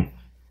 Noom.